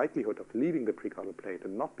the likelihood of leaving the precaudal plate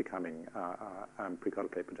and not becoming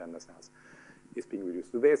precaudal plate progenitor cells is being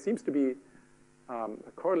reduced. So there seems to be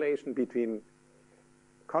a correlation between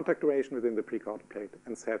contact duration within the precaudal plate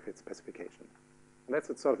and cell fate specification. And that's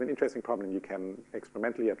sort of an interesting problem you can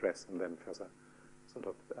experimentally address and then further sort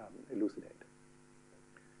of elucidate.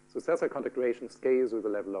 So cell-cell contact duration scales with the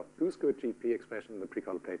level of goosegood GFP expression in the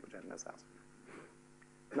precaudal plate progenitor cells.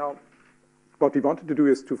 Now, what we wanted to do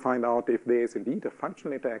is to find out if there is indeed a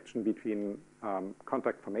functional interaction between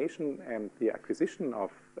contact formation and the acquisition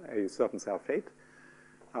of a certain cell fate.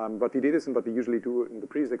 What we did is, and what we usually do in the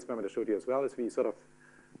previous experiment I showed you as well, is we sort of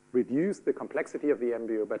reduce the complexity of the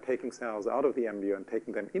embryo by taking cells out of the embryo and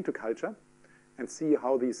taking them into culture and see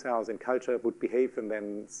how these cells in culture would behave, and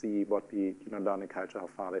then see what we learn in culture, how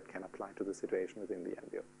far that can apply to the situation within the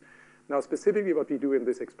embryo. Now, specifically what we do in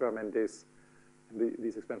this experiment is,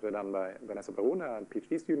 these experiments were done by Vanessa Barona, a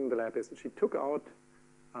PhD student in the lab, is she took out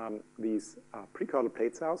these precaudal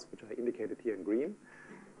plate cells, which are indicated here in green,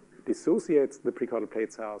 dissociates the precaudal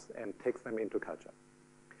plate cells, and takes them into culture.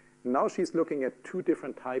 Now she's looking at two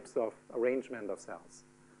different types of arrangement of cells.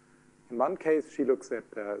 In one case, she looks at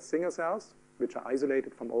single cells, which are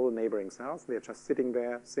isolated from all neighboring cells. They're just sitting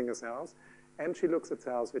there, single cells. And she looks at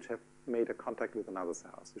cells which have made a contact with another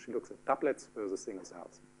cell. So she looks at doublets versus single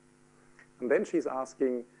cells. And then she's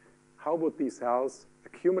asking, how would these cells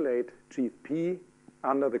accumulate GFP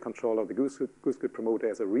under the control of the goose-good promoter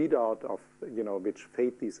as a readout of which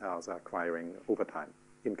fate these cells are acquiring over time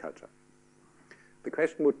in culture? The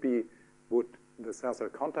question would be, would the cell-cell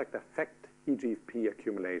contact affect eGFP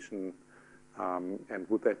accumulation, and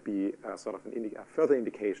would that be a sort of a further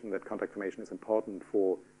indication that contact formation is important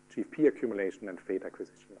for GFP accumulation and fate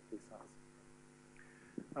acquisition of these cells?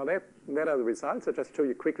 Now that are the results. I'll just show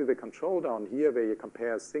you quickly the control down here where you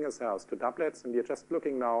compare single cells to doublets, and you're just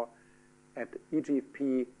looking now at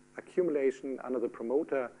eGFP accumulation under the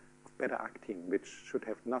promoter of beta-actin, which should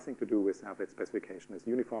have nothing to do with cell-fate specification. It's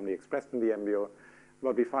uniformly expressed in the embryo.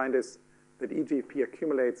 What we find is that eGFP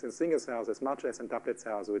accumulates in single cells as much as in doublet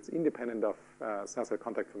cells, so it's independent of cell-cell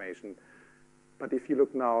contact formation. But if you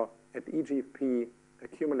look now at eGFP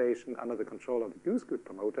accumulation under the control of the goose-good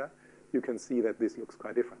promoter, you can see that this looks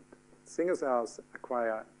quite different. Single cells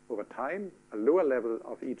acquire over time a lower level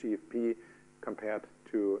of eGFP compared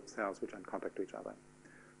to cells which are in contact to each other.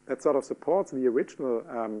 That sort of supports the original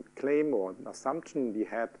claim or assumption we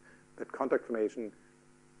had that contact formation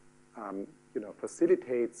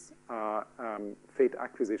facilitates fate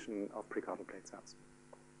acquisition of precaudal plate cells.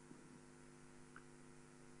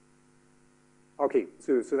 Okay,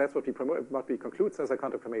 so that's what we promote. What we conclude: cells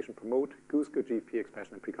contact formation promote goose-good GFP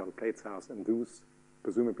expression in precaudal plate cells, and those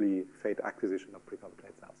presumably fate acquisition of precaudal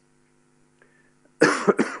plate cells.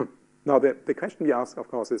 Now, the question we ask, of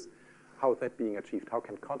course, is how is that being achieved? How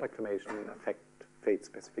can contact formation affect fate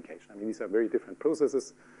specification? I mean, these are very different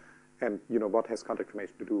processes. And what has contact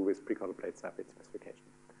formation to do with precaudal plate cell-fate specification?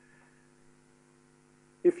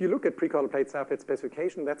 If you look at precaudal plate cell-fate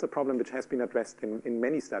specification, that's a problem which has been addressed in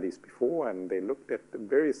many studies before, and they looked at the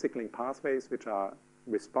various signaling pathways which are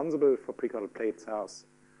responsible for precaudal plate cells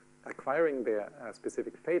acquiring their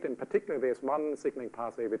specific fate. In particular, there's one signaling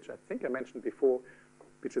pathway which I think I mentioned before,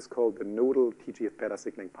 which is called the nodal TGF-beta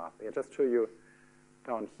signaling pathway. I'll just show you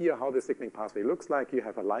down here how the signaling pathway looks like. You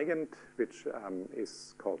have a ligand, which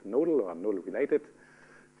is called nodal or nodal-related,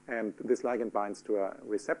 and this ligand binds to a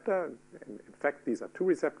receptor. In fact, these are two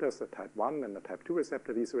receptors, a type 1 and a type 2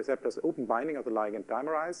 receptor. These receptors open binding of the ligand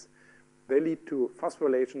dimerize. They lead to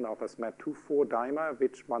phosphorylation of a SMAD2/4 dimer,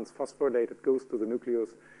 which once phosphorylated goes to the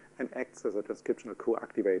nucleus and acts as a transcriptional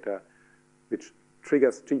co-activator, which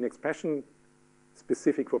triggers gene expression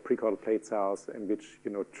specific for precaudal plate cells, and which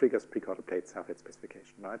triggers precaudal plate cell-fate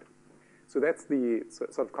specification, right? So that's the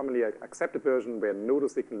sort of commonly accepted version where nodal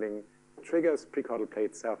signaling triggers precaudal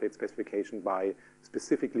plate cell-fate specification by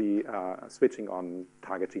specifically switching on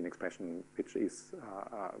target gene expression,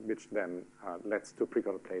 which then leads to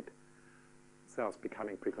precaudal plate cells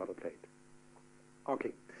becoming precaudal plate.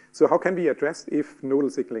 Okay, so how can we address if nodal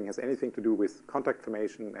signaling has anything to do with contact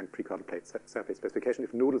formation and precaudal plate cell-fate specification,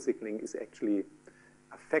 if nodal signaling is actually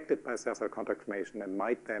affected by cell-cell contact formation and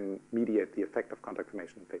might then mediate the effect of contact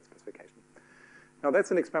formation and fate specification? Now,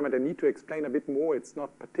 that's an experiment I need to explain a bit more. It's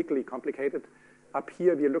not particularly complicated. Up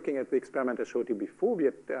here, we're looking at the experiment I showed you before.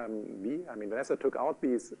 Vanessa took out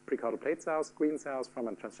these precaudal plate cells, green cells, from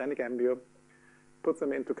a transgenic embryo, put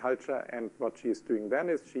them into culture, and what she is doing then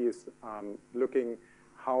is she is looking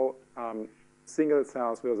how single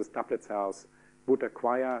cells versus doublet cells would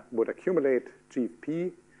accumulate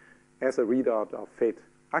GFP as a readout of fate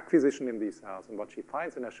acquisition in these cells. And what she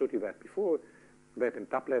finds, and I showed you that before, that in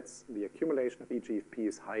doublets, the accumulation of eGFP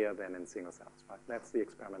is higher than in single cells, right? That's the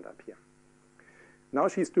experiment up here. Now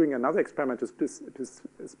she's doing another experiment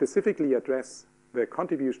to specifically address the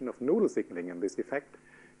contribution of nodal signaling in this effect.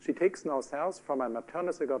 She takes now cells from a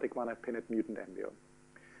maternal-zygotic one-pinnate mutant embryo.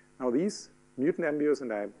 Now these mutant embryos,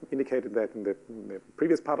 and I indicated that in the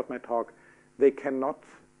previous part of my talk, they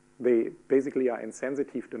basically are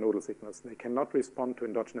insensitive to nodal signals. They cannot respond to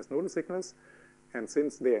endogenous nodal signals, and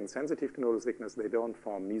since they're insensitive to nodal signals, they don't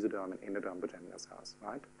form mesoderm and endoderm progenitor cells,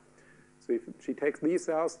 right? So if she takes these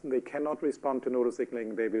cells, they cannot respond to nodal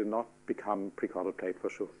signaling. They will not become precaudal plate for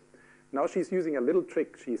sure. Now she's using a little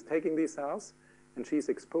trick. She's taking these cells, and she's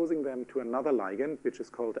exposing them to another ligand, which is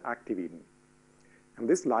called activin. And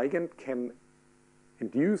this ligand can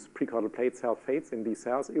induce precaudal plate cell fates in these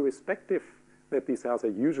cells, irrespective that these cells are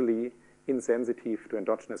usually insensitive to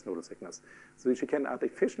endogenous nodal signals. So she can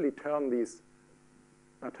artificially turn these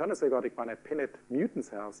alternozygotic binary pinnet mutant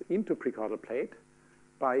cells into precaudal plate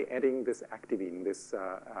by adding this activin, this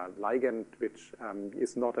ligand, which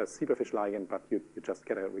is not a zebrafish ligand, but you just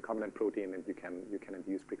get a recombinant protein, and you can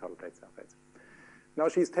induce precaudal plate cell fates. Now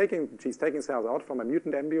she's taking cells out from a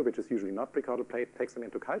mutant embryo, which is usually not precaudal plate, takes them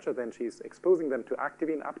into culture, then she's exposing them to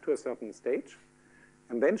activin up to a certain stage,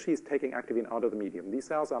 and then she's taking activin out of the medium. These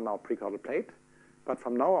cells are now precaudal plate, but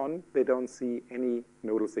from now on, they don't see any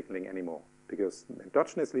nodal signaling anymore, because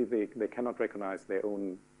endogenously they cannot recognize their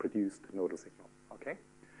own produced nodal signal, okay?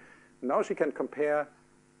 Now she can compare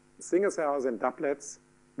single cells and doublets,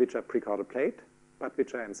 which are precaudal plate, but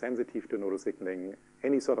which are insensitive to nodal signaling,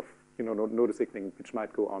 any sort of nodal signaling which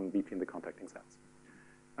might go on between the contacting cells.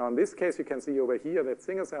 Now in this case, you can see over here that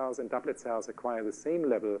single cells and doublet cells acquire the same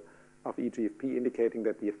level of eGFP, indicating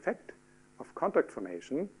that the effect of contact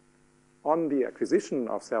formation on the acquisition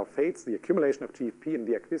of cell fates, the accumulation of GFP and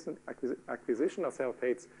the acquisition of cell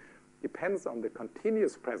fates depends on the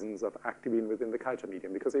continuous presence of activin within the culture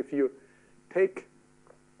medium. Because if you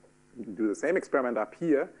do the same experiment up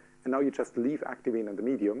here, and now you just leave activin in the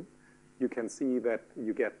medium, you can see that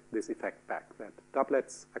you get this effect back, that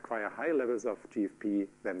doublets acquire higher levels of GFP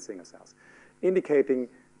than single cells, indicating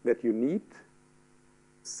that you need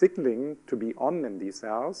signaling to be on in these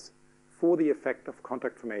cells for the effect of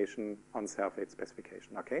contact formation on cell fate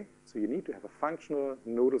specification, okay? So you need to have a functional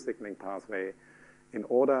nodal signaling pathway in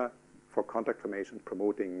order for contact formation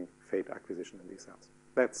promoting fate acquisition in these cells.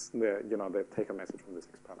 That's the, the take-home message from this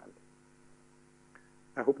experiment.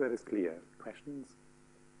 I hope that is clear. Questions?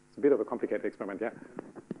 It's a bit of a complicated experiment, yeah?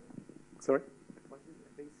 Sorry? What is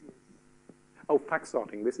basis? Oh, FAC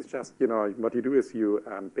sorting. This is just, what you do is you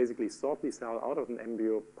basically sort the cell out of an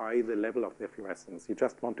embryo by the level of their fluorescence. You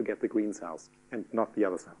just want to get the green cells and not the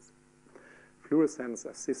other cells. Fluorescence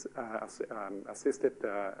assisted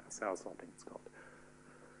cell sorting, it's called.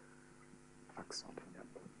 FAC sorting, yeah.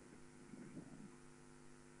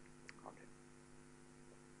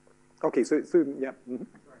 Okay, so yeah. Mm-hmm.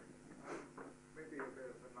 Sorry. Maybe a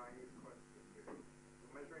bit of a naive question.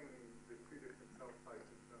 We're measuring the two different cell types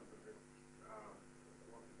in terms of this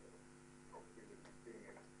one property that's being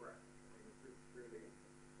expressed. I mean, is this really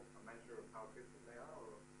a measure of how different they are,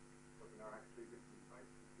 or are there actually different types?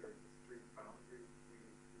 Is there a discrete boundary between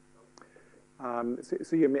these cells?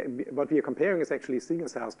 What we are comparing is actually single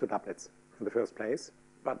cells to doublets in the first place.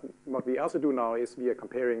 But what we also do now is we are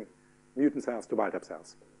comparing mutant cells to wild-type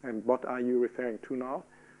cells. And what are you referring to now?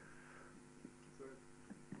 So,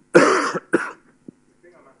 the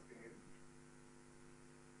thing I'm asking is,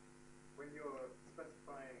 when you're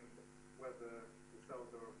specifying whether the cells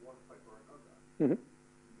are of one type or another, mm-hmm.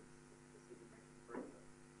 in this decision-making process,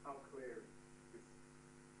 how clear is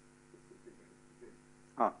this decision to be?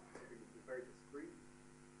 Is it very discrete?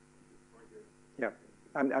 Yeah.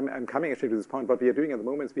 I'm coming actually to this point. What we are doing at the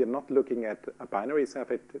moment is we are not looking at a binary cell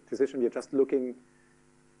fate decision. We are just looking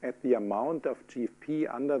at the amount of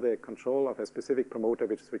GFP under the control of a specific promoter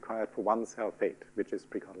which is required for one cell fate, which is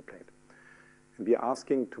precaudal plate. And we are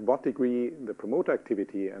asking to what degree the promoter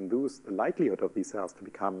activity and thus the likelihood of these cells to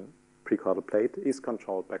become precaudal plate is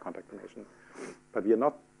controlled by contact formation. But we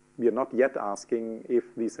are not yet asking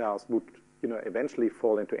if these cells would eventually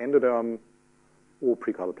fall into endoderm or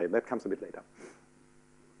precaudal plate. That comes a bit later.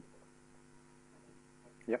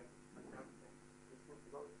 Yeah.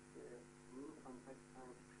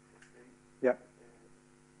 Yeah.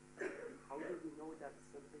 How do we know that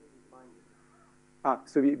something is binding?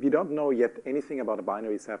 So we don't know yet anything about a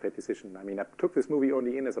binary cell fate decision. I mean, I took this movie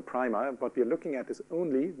only in as a primer. What we are looking at is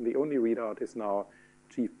the only readout is now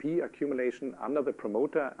GFP accumulation under a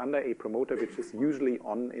promoter which is usually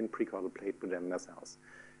on in precaudal plate progenitor cells,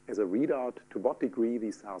 as a readout to what degree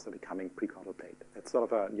these cells are becoming precaudal plate. That's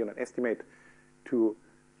sort of an estimate to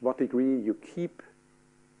what degree you keep,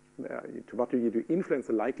 to what degree you influence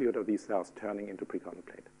the likelihood of these cells turning into precaudal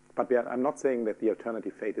plate. But I'm not saying that the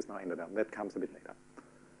alternative fate is now endoderm. That comes a bit later.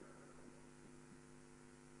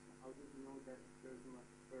 How do we know that there's not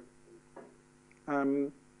a third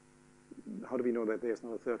fate? How do we know that there's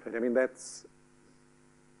not a third fate? I mean, that's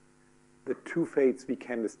the two fates we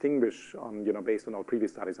can distinguish on, based on our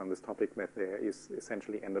previous studies on this topic, that there is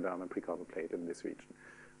essentially endoderm and precaudal plate in this region.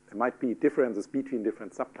 There might be differences between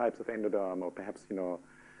different subtypes of endoderm, or perhaps,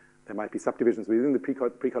 there might be subdivisions within the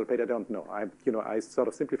precaudal plate. I don't know. I sort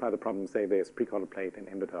of simplify the problem and say there's precaudal plate and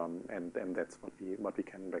endoderm, and that's what we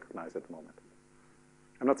can recognize at the moment.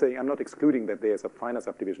 I'm not excluding that there's a finer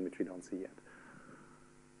subdivision which we don't see yet.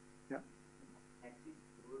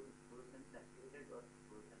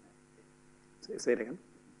 Say it again.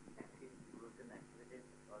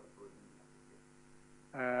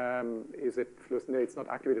 Is it fluorescent? No, it's not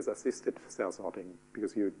activated, it's assisted cell sorting,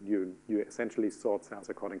 because you essentially sort cells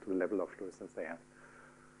according to the level of fluorescence they have.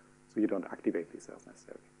 So you don't activate these cells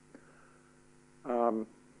necessarily.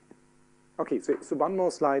 Okay, so one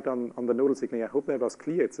more slide on the nodal signaling. I hope that was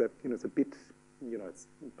clear. It's a bit, it's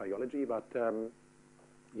biology, but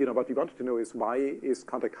what we wanted to know is how is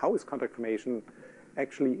contact formation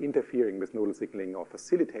actually interfering with nodal signaling or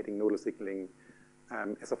facilitating nodal signaling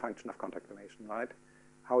as a function of contact formation, right?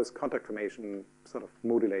 How is contact formation sort of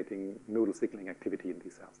modulating nodal signaling activity in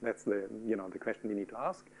these cells? That's the question we need to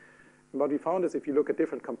ask. And what we found is if you look at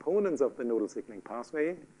different components of the nodal signaling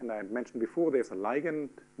pathway, and I mentioned before there's a ligand,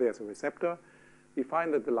 there's a receptor, we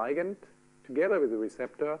find that the ligand, together with the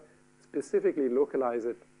receptor, specifically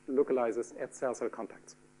localizes at cell-cell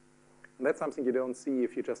contacts. And that's something you don't see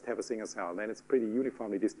if you just have a single cell. Then it's pretty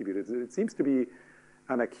uniformly distributed. It seems to be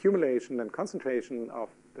an accumulation and concentration of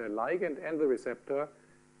the ligand and the receptor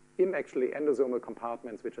in actually endosomal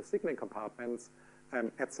compartments, which are signaling compartments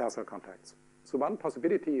at cell-cell contacts. So one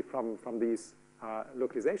possibility from these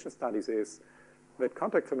localization studies is that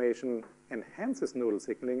contact formation enhances nodal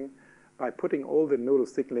signaling by putting all the nodal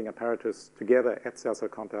signaling apparatus together at cell-cell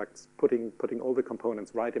contacts, putting all the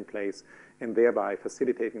components right in place, and thereby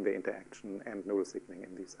facilitating the interaction and nodal signaling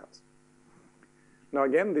in these cells. Now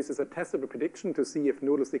again, this is a testable prediction to see if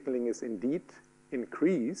nodal signaling is indeed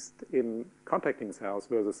increased in contacting cells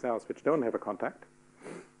versus cells which don't have a contact.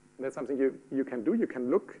 And that's something you can do. You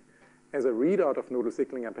can look as a readout of nodal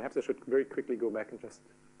signaling, and perhaps I should very quickly go back and just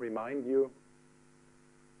remind you.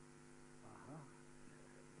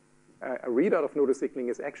 A readout of nodal signaling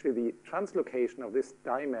is actually the translocation of this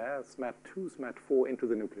dimer, SMAD2, SMAD4, into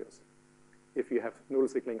the nucleus. If you have nodal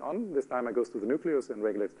signaling on, this dimer goes to the nucleus and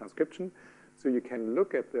regulates transcription. So you can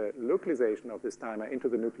look at the localization of this dimer into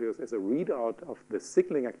the nucleus as a readout of the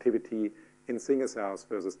signaling activity in single cells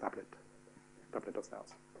versus doublet of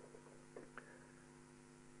cells.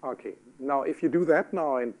 Okay, now if you do that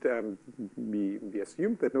now, and we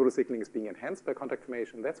assume that nodal signaling is being enhanced by contact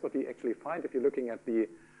formation, that's what we actually find if you're looking at the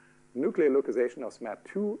nuclear localization of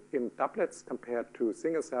SMAD2 in doublets compared to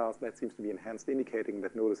single cells. That seems to be enhanced, indicating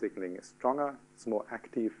that nodal signaling is stronger, it's more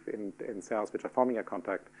active in cells which are forming a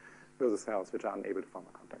contact versus cells which are unable to form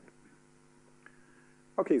a contact.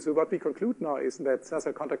 Okay, so what we conclude now is that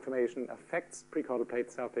cell-cell contact formation affects precaudal plate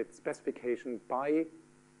cell plate specification by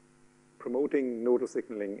promoting nodal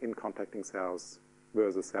signaling in contacting cells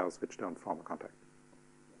versus cells which don't form a contact.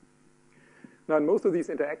 Now, in most of these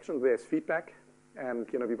interactions, there's feedback, and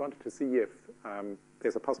we wanted to see if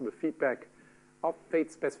there's a possible feedback of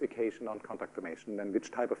fate specification on contact formation, and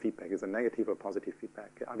which type of feedback is a negative or positive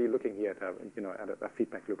feedback. Are we looking here at a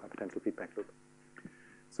feedback loop, a potential feedback loop?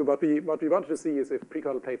 So what we wanted to see is if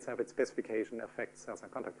precaudal plate cell plate specification affects cell-cell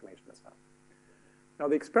contact formation as well. Now,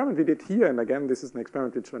 the experiment we did here, and again, this is an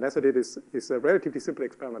experiment which Vanessa did, is a relatively simple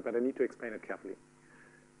experiment, but I need to explain it carefully.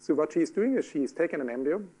 So what she's doing is she's taken an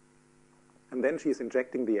embryo, and then she's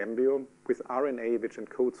injecting the embryo with RNA which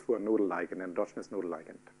encodes for a nodal ligand, endogenous nodal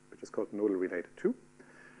ligand, which is called nodal related 2.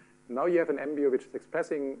 Now you have an embryo which is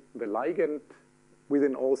expressing the ligand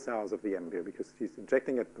within all cells of the embryo, because she's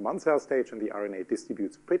injecting at the one cell stage, and the RNA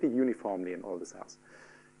distributes pretty uniformly in all the cells.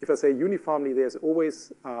 If I say uniformly, there's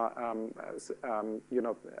always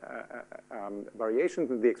variations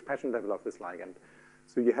in the expression level of this ligand.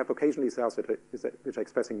 So you have occasionally cells which are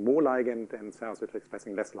expressing more ligand and cells which are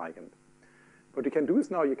expressing less ligand. What you can do is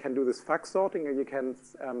now you can do this FACS sorting, and you can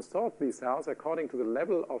sort these cells according to the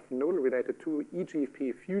level of nodal related to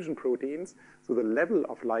EGFP fusion proteins, so the level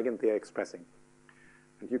of ligand they are expressing.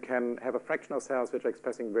 And you can have a fraction of cells which are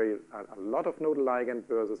expressing a lot of nodal ligand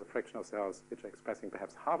versus a fraction of cells which are expressing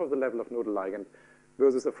perhaps half of the level of nodal ligand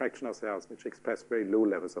versus a fraction of cells which express very low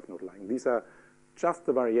levels of nodal ligand. These are just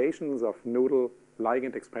the variations of nodal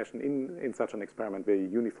ligand expression in such an experiment where you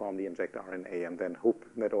uniformly inject RNA and then hope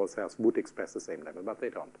that all cells would express the same level, but they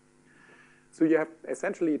don't. So you have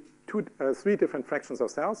essentially three different fractions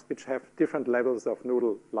of cells which have different levels of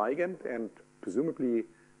nodal ligand and presumably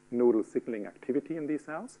nodal signaling activity in these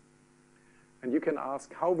cells. And you can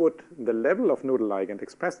ask, how would the level of nodal ligand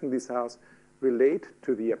expressed in these cells relate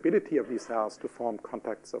to the ability of these cells to form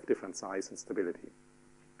contacts of different size and stability?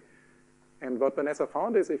 And what Vanessa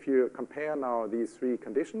found is if you compare now these three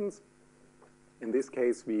conditions, in this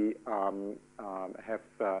case we have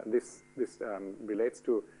this relates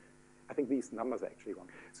to, I think these numbers are actually wrong.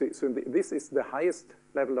 So this is the highest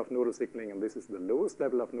level of nodal signaling, and this is the lowest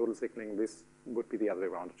level of nodal signaling. This would be the other way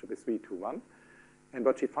around. It should be 3, 2, 1. And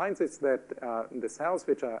what she finds is that the cells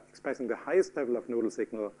which are expressing the highest level of nodal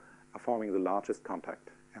signal are forming the largest contact,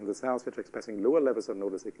 and the cells which are expressing lower levels of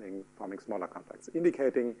nodal signaling forming smaller contacts,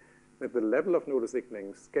 indicating that the level of nodal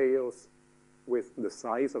signaling scales with the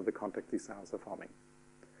size of the contact these cells are forming.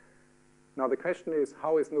 Now the question is,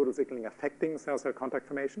 how is nodal signaling affecting cell-cell contact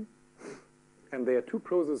formation? And there are two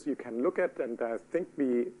processes you can look at, and I think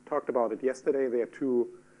we talked about it yesterday. There are two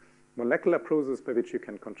molecular processes by which you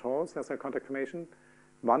can control cell-cell contact formation.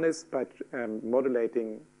 One is by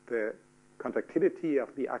modulating the conductivity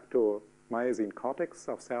of the actomyosin cortex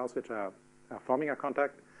of cells which are forming a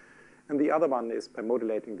contact. And the other one is by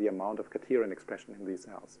modulating the amount of cadherin expression in these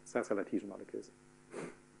cells, cell-cell adhesion molecules.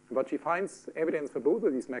 But she finds evidence for both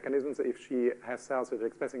of these mechanisms. If she has cells which are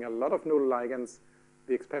expressing a lot of nodal ligands,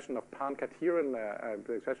 the expression of pan-cadherin,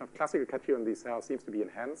 the expression of classical cadherin in these cells seems to be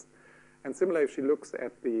enhanced. And similarly, if she looks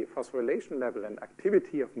at the phosphorylation level and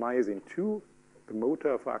activity of myosin 2, the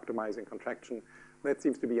motor for actomyosin contraction, that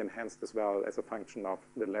seems to be enhanced as well as a function of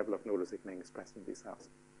the level of nodal signaling expressed in these cells.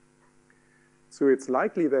 So it's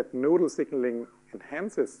likely that nodal signaling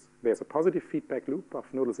enhances, there's a positive feedback loop of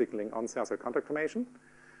nodal signaling on cell-cell contact formation,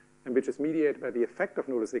 and which is mediated by the effect of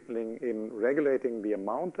nodal signaling in regulating the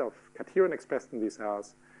amount of cadherin expressed in these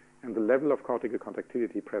cells and the level of cortical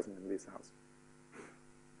conductivity present in these cells.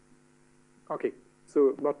 Okay,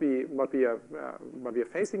 so what we are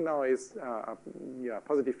facing now is a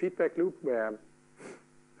positive feedback loop where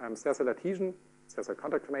cell-cell adhesion, cell-cell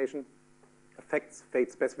contact formation affects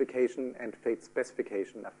fate specification, and fate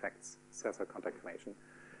specification affects cell-cell contact formation.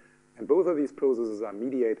 And both of these processes are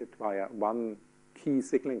mediated via one key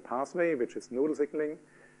signaling pathway, which is nodal signaling.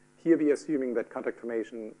 Here we are assuming that contact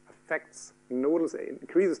formation affects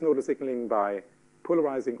increases nodal signaling by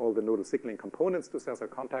polarizing all the nodal signaling components to cell-cell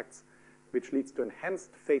contacts, which leads to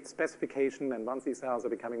enhanced fate specification. And once these cells are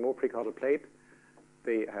becoming more precaudal plate,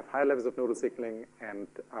 they have high levels of nodal signaling, and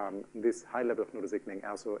this high level of nodal signaling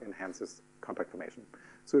also enhances contact formation.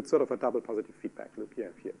 So it's sort of a double positive feedback loop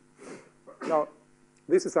here. Now,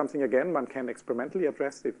 this is something, again, one can experimentally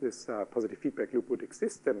address. If this positive feedback loop would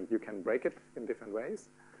exist, then you can break it in different ways.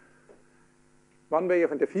 One way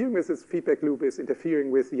of interfering with this feedback loop is interfering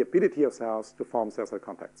with the ability of cells to form cell-cell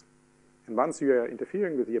contacts. And once you are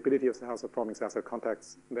interfering with the ability of cells of forming cell-cell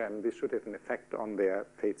contacts, then this should have an effect on their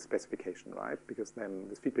fate specification, right? Because then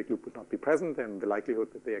this feedback loop would not be present, and the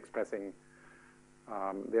likelihood that they're expressing,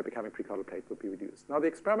 they're becoming precaudal plate would be reduced. Now, the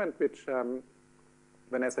experiment which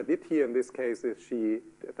Vanessa did here in this case is she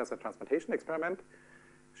does a transplantation experiment.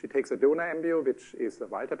 She takes a donor embryo, which is a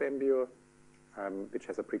wild-type embryo, which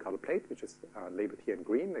has a precaudal plate, which is labeled here in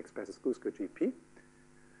green, expresses GUSCO-GFP.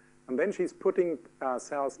 And then she's putting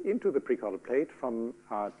cells into the precaudal plate from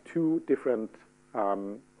two different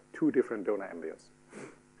donor embryos.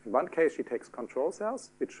 In one case, she takes control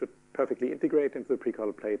cells, which should perfectly integrate into the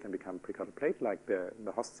precaudal plate and become precaudal plate, like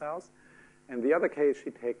the host cells. In the other case,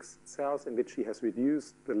 she takes cells in which she has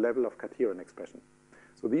reduced the level of cadherin expression.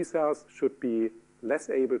 So these cells should be less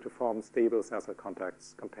able to form stable cell-cell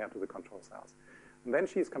contacts compared to the control cells. And then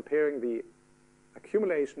she's comparing the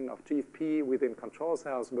accumulation of GFP within control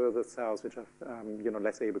cells versus cells which are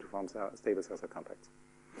less able to form stable cell-cell contacts.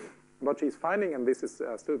 What she's finding, and this is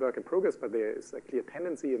still work in progress, but there is a clear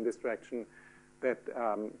tendency in this direction, that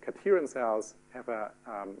cadherin cells have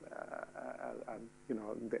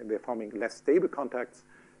they're forming less stable contacts,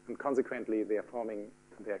 and consequently they're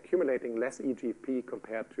accumulating less eGFP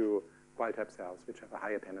compared to wild-type cells, which have a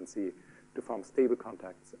higher tendency to form stable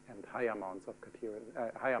contacts and higher amounts of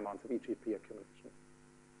higher amounts of eGFP accumulation.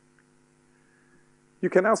 You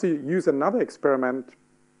can also use another experiment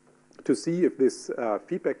to see if this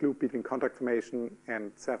feedback loop between contact formation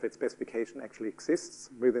and cell fate specification actually exists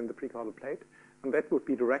within the precaudal plate, and that would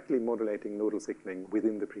be directly modulating nodal signaling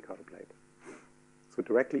within the precaudal plate. So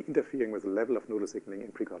directly interfering with the level of nodal signaling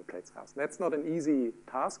in precaudal plate cells. That's not an easy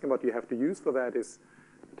task, and what you have to use for that is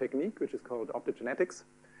a technique which is called optogenetics,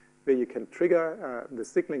 where you can trigger the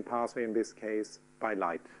signaling pathway in this case by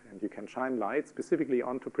light. And you can shine light specifically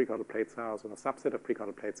onto precaudal plate cells or a subset of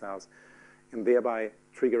precaudal plate cells, and thereby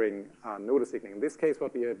triggering nodal signaling. In this case,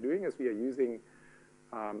 what we are doing is we are using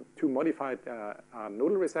two modified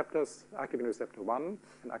nodal receptors, activin receptor 1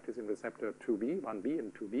 and activin receptor 2b, 1b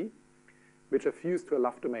and 2b, which are fused to a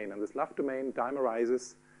LUF domain. And this LUF domain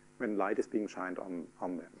dimerizes when light is being shined on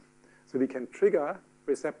them. So we can trigger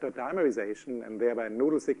receptor dimerization and thereby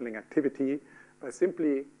nodal signaling activity by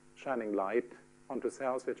simply shining light onto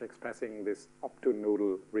cells which are expressing this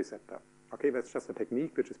optonodal receptor. Okay, that's just a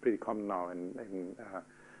technique which is pretty common now in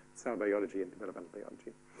cell biology and developmental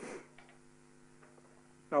biology.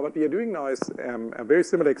 Now, what we are doing now is a very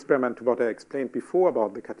similar experiment to what I explained before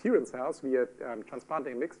about the Cartesian cells. We are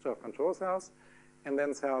transplanting a mixture of control cells and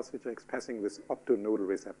then cells which are expressing this optonodal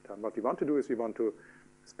receptor. And what we want to do is we want to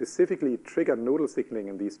specifically trigger nodal signaling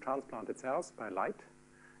in these transplanted cells by light,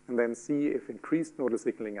 and then see if increased nodal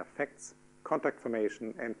signaling affects contact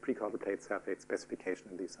formation and precaudal plate surface specification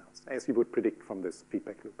in these cells, as you would predict from this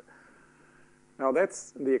feedback loop. Now,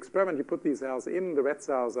 that's the experiment. You put these cells in. The red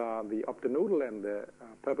cells are the optonodal, and the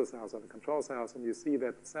purple cells are the control cells. And you see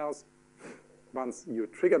that cells, once you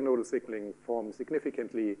trigger nodal signaling, form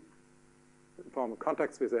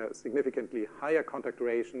contacts with a significantly higher contact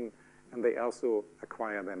duration, and they also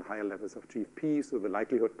acquire then higher levels of GFP, so the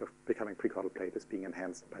likelihood of becoming precaudal plate is being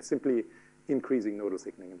enhanced by simply increasing nodal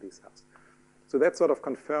signaling in these cells. So that sort of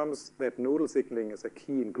confirms that nodal signaling is a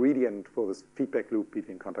key ingredient for this feedback loop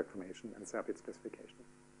between contact formation and surface specification.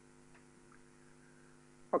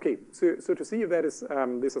 Okay, so to see if that is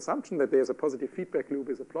this assumption that there's a positive feedback loop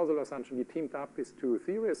is a plausible assumption, we teamed up with two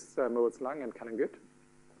theorists, Moritz Lang and Colin Good.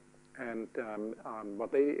 And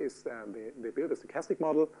what they built a stochastic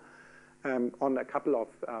model on a couple of,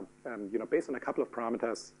 based on a couple of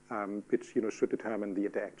parameters which should determine the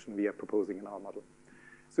interaction we are proposing in our model.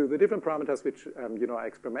 So the different parameters which are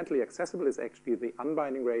experimentally accessible is actually the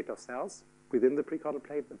unbinding rate of cells within the precaudal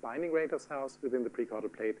plate, the binding rate of cells within the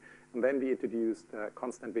precaudal plate, and then we introduced a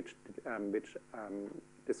constant which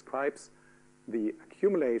describes the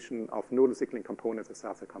accumulation of nodal signaling components of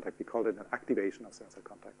cell-cell contact. We call it an activation of cell-cell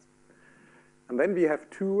contacts. And then we have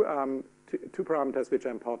two parameters which are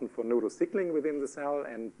important for nodal signaling within the cell,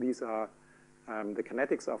 and these are the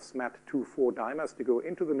kinetics of SMAD2/4 dimers to go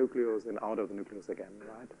into the nucleus and out of the nucleus again,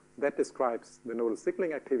 right? That describes the nodal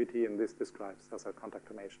signaling activity, and this describes cell-cell contact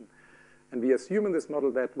formation. And we assume in this model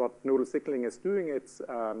that what nodal signaling is doing, it's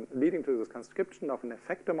leading to this conscription of an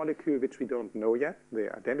effector molecule which we don't know yet,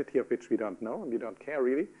 the identity of which we don't know, and we don't care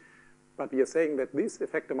really. But we are saying that this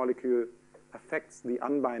effector molecule affects the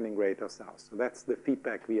unbinding rate of cells. So that's the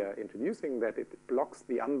feedback we are introducing, that it blocks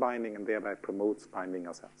the unbinding and thereby promotes binding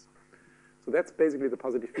of cells. So that's basically the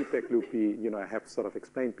positive feedback loop we have sort of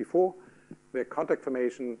explained before, where contact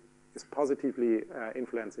formation is positively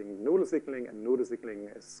influencing nodal signaling, and nodal signaling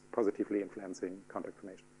is positively influencing contact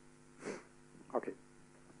formation. Okay,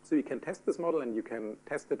 so you can test this model, and you can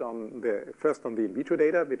test it first on the in vitro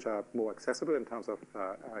data, which are more accessible in terms of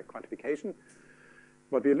quantification.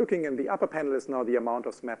 What we're looking in the upper panel is now the amount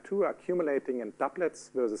of SMAD2 accumulating in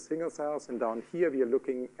doublets versus single cells, and down here we are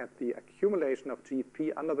looking at the accumulation of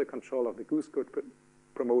GFP under the control of the goose-good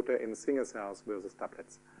promoter in single cells versus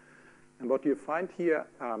doublets. And what you find here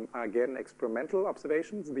are, again, experimental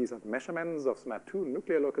observations. These are measurements of SMAD2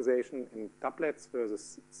 nuclear localization in doublets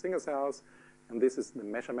versus single cells, and this is the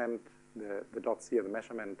measurement, the dots here, the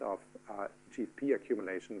measurement of GFP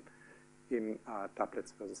accumulation in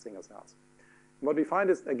doublets versus single cells. What we find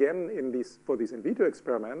is, again, for these in vitro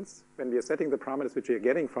experiments, when we are setting the parameters which we are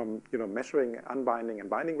getting from measuring unbinding and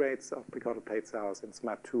binding rates of precaudal plate cells and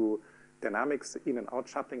SMAD2 dynamics in and out,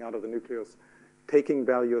 shuttling out of the nucleus, taking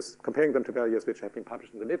values, comparing them to values which have been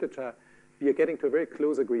published in the literature, we are getting to a very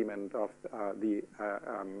close agreement of the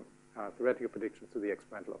theoretical predictions to the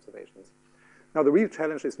experimental observations. Now, the real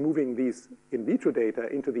challenge is moving these in vitro data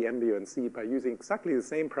into the embryo and see by using exactly the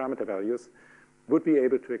same parameter values, would be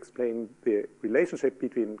able to explain the relationship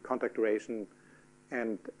between contact duration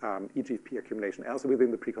and eGFP accumulation, also within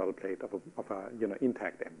the precaudal plate of a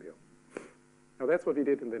intact embryo. Now, that's what we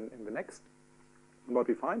did in the next. And what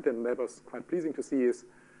we find, and that was quite pleasing to see, is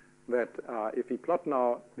that if we plot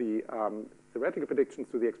now the theoretical predictions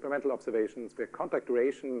to the experimental observations, where contact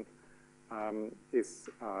duration is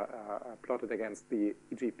plotted against the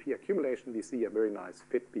eGFP accumulation, we see a very nice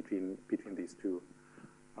fit between these two.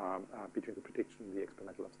 Between the prediction and the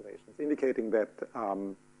experimental observations, indicating that,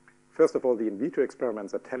 first of all, the in vitro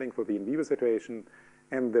experiments are telling for the in vivo situation,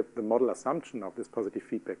 and the model assumption of this positive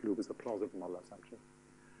feedback loop is a plausible model assumption.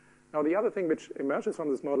 Now, the other thing which emerges from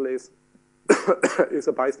this model is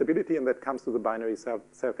a bistability, and that comes to the binary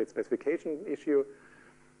self-fate specification issue.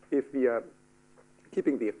 If we are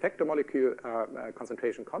keeping the effector molecule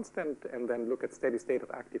concentration constant and then look at steady state of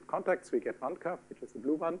active contacts, we get one curve, which is the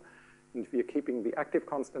blue one. And if we are keeping the active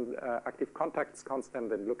contacts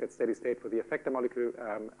constant and look at steady state for the effector molecule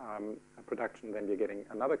production, then we're getting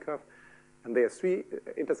another curve. And there are three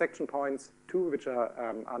intersection points, two which are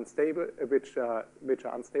unstable, which are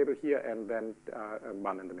unstable here, and then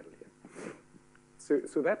one in the middle here.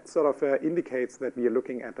 So that sort of indicates that we are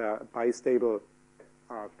looking at a bistable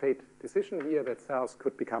fate decision here, that cells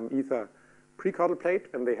could become either precaudal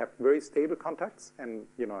plate when they have very stable contacts and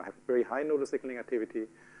have very high nodal signaling activity,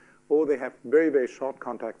 or they have very, very short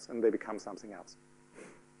contacts and they become something else.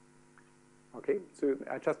 Okay, so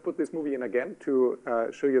I just put this movie in again to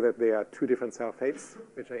show you that there are two different cell fates,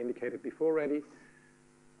 which I indicated before already.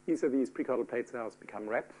 Either these precaudal plate cells become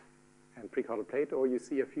red and precaudal plate, or you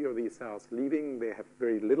see a few of these cells leaving. They have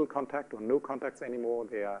very little contact or no contacts anymore.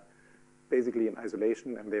 They are basically in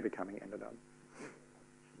isolation, and they're becoming endoderm.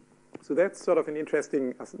 So that's sort of an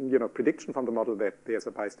interesting prediction from the model that there's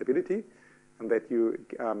a bistability, and that you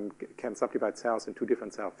can subdivide cells in two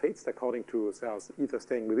different cell fates according to cells either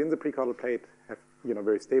staying within the precaudal plate, have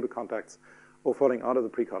very stable contacts, or falling out of the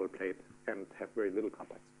precaudal plate and have very little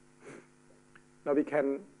contacts. Now we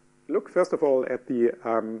can look first of all at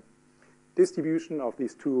the distribution of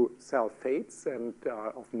these two cell fates and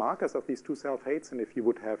of markers of these two cell fates. And if you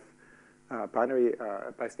would have binary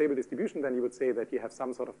bistable distribution, then you would say that you have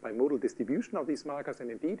some sort of bimodal distribution of these markers.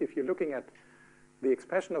 And indeed, if you're looking at the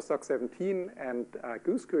expression of SOC17 and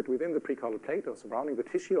goosegood within the precaudal plate or surrounding the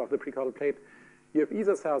tissue of the precaudal plate, you have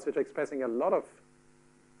either cells which are expressing a lot of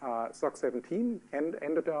SOC17 and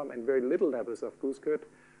endoderm and very little levels of goosegood,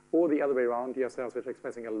 or the other way around, you have cells which are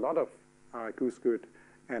expressing a lot of goosegood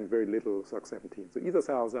and very little SOC17. So either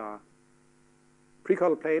cells are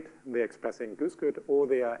precaudal plate, they're expressing goosegood, or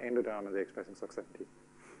they are endoderm and they're expressing SOC17.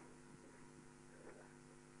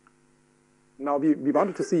 Now, we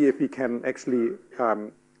wanted to see if we can actually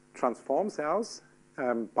transform cells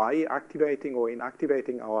by activating or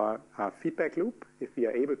inactivating our feedback loop, if we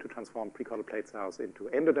are able to transform precaudal plate cells into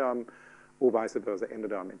endoderm, or vice versa,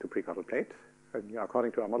 endoderm into precaudal plate.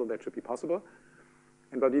 According to our model, that should be possible.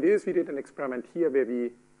 And what it is, we did an experiment here where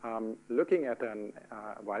we looking at a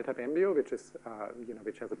wild-type embryo, which is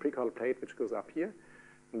which has a precaudal plate which goes up here.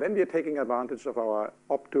 And then we are taking advantage of our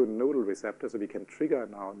optonodal receptor, so we can trigger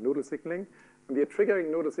now nodal signaling. And we are triggering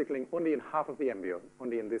nodal signaling only in half of the embryo,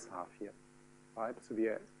 only in this half here. Right? So we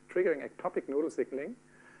are triggering ectopic nodal signaling.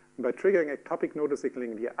 And by triggering ectopic nodal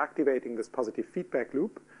signaling, we are activating this positive feedback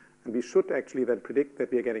loop. And we should actually then predict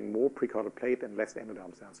that we are getting more precaudal plate and less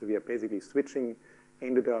endoderm cells. So we are basically switching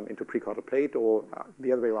endoderm into precaudal plate, or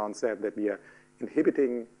the other way around said that we are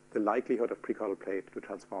inhibiting the likelihood of precaudal plate to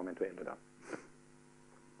transform into endoderm.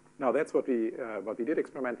 Now that's what we did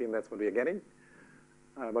experimentally, and that's what we are getting.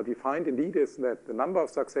 What we find indeed is that the number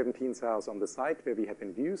of SOC17 cells on the site where we have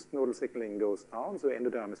induced nodal signaling goes down, so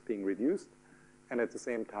endoderm is being reduced, and at the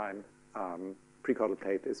same time, precaudal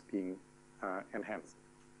plate is being enhanced.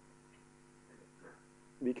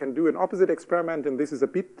 We can do an opposite experiment, and this is a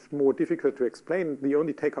bit more difficult to explain. The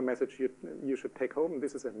only take-home message you should take home,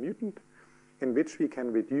 this is a mutant in which we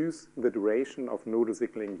can reduce the duration of nodal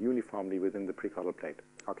signaling uniformly within the precaudal plate.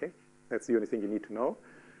 Okay? That's the only thing you need to know.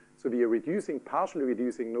 So we are partially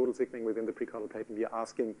reducing nodal signaling within the precaudal plate, and we are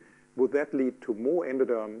asking, would that lead to more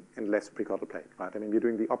endoderm and less precaudal plate, right? I mean, we're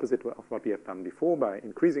doing the opposite of what we have done before. By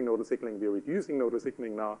increasing nodal signaling, we're reducing nodal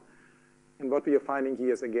signaling now. And what we are finding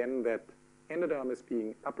here is, again, that endoderm is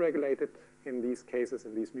being upregulated in these cases,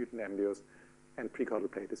 in these mutant embryos, and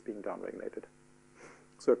precaudal plate is being downregulated.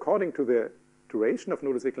 So according to the duration of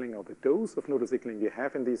nodal signaling or the dose of nodal signaling we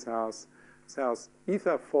have in these cells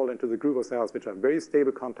either fall into the group of cells which are very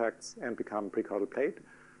stable contacts and become precaudal plate,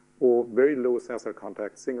 or very low cell-cell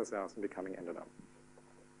contacts, single cells, and becoming endoderm.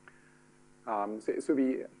 So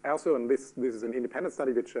we also, and this is an independent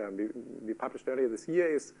study which we published earlier this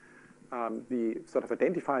year, is we sort of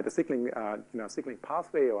identified a signaling, signaling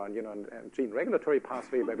pathway or a gene regulatory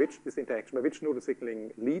pathway by which this interaction, by which nodal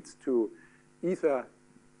signaling leads to either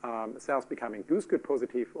cells becoming goosegood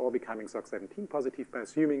positive or becoming SOC17 positive, by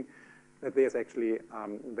assuming that there's actually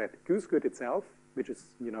that goosegood itself, which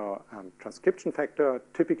is transcription factor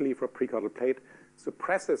typically for precaudal plate,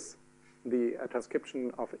 suppresses the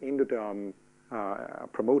transcription of endoderm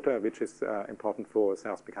promoter, which is important for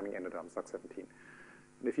cells becoming endoderm SOC17.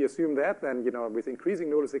 And if you assume that, then with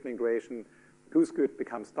increasing nodal signaling duration, goosegood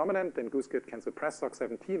becomes dominant, and goosegood can suppress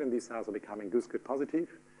SOC17, and these cells are becoming goosegood positive.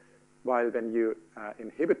 While when you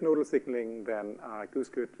inhibit nodal signaling, then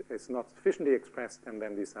goosegood is not sufficiently expressed, and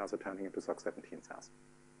then these cells are turning into SOC17 cells.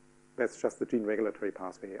 That's just the gene regulatory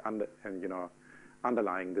pathway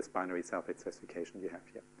underlying this binary cell fate specification you have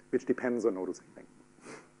here, which depends on nodal signaling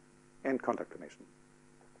and contact formation.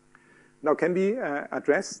 Now, can we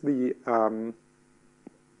address the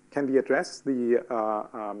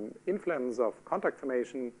influence of contact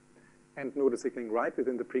formation and nodal signaling right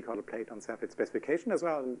within the precaudal plate on cell fate specification as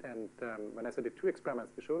well? And Vanessa did 2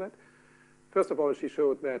 experiments to show that. First of all, she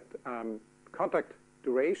showed that contact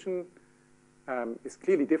duration is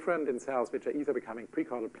clearly different in cells which are either becoming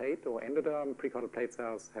precaudal plate or endoderm. Precaudal plate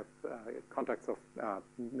cells have contacts of,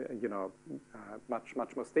 much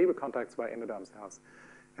more stable contacts, while endoderm cells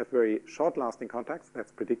have very short-lasting contacts.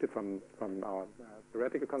 That's predicted from our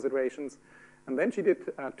theoretical considerations. And then she did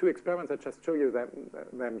 2 experiments. I just show you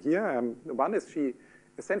them here. One is she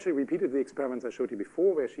essentially repeated the experiments I showed you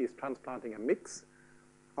before, where she is transplanting a mix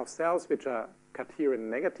of cells which are cadherin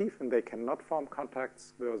negative, and they cannot form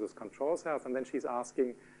contacts, versus control cells. And then she's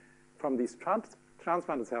asking, from these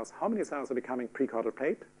transplanted cells, how many cells are becoming precaudal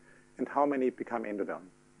plate, and how many become endoderm?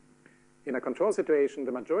 In a control situation,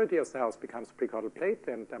 the majority of cells becomes precaudal plate,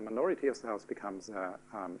 and the minority of cells becomes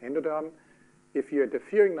endoderm. If you're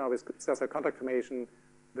interfering now with cell-cell contact formation,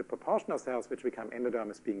 the proportion of cells which become endoderm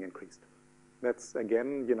is being increased. That's,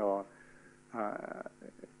 again,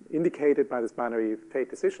 indicated by this binary fate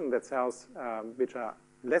decision that cells which are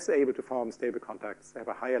less able to form stable contacts have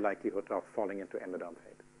a higher likelihood of falling into endoderm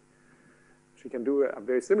fate. She can do a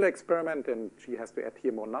very similar experiment, and she has to add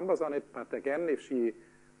here more numbers on it. But again, if she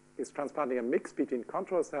is transplanting a mix between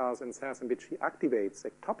control cells and cells in which she activates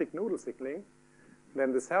ectopic nodal signaling,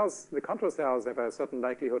 then the control cells have a certain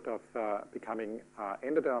likelihood of becoming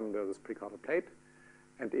endoderm versus precaudal plate.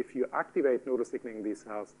 And if you activate nodal signaling in these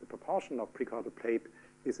cells, the proportion of precaudal plate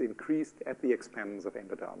is increased at the expense of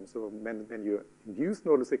endoderm. So when you induce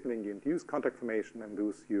nodal signaling, you induce contact formation, and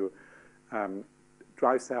thus you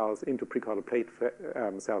drive cells into precaudal plate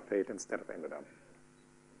cell fate instead of endoderm.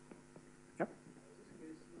 Yeah?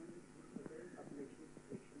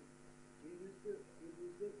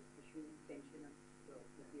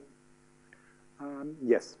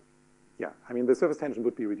 Yes. Yeah. I mean, the surface tension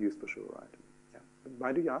would be reduced for sure, right? Yeah.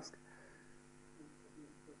 Why do you ask?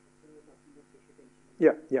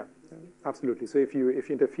 Yeah, yeah, absolutely. So if you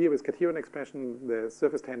interfere with cadherin expression, the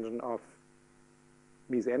surface tension of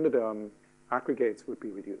mesendoderm aggregates would be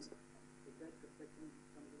reduced.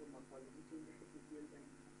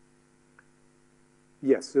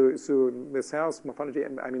 Yes, so the cells morphology,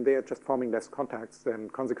 I mean, they are just forming less contacts,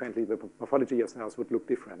 and consequently the morphology of cells would look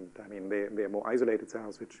different. I mean, they are more isolated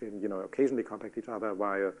cells which, occasionally contact each other,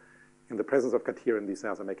 while in the presence of cadherin, these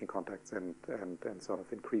cells are making contacts and sort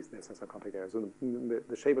of increase their cellular contact area. So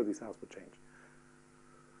the shape of these cells would change.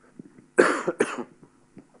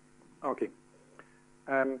 Okay.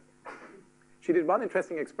 She did one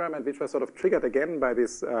interesting experiment which was sort of triggered again by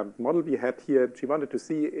this model we had here. She wanted to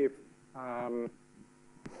see if,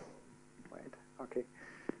 okay.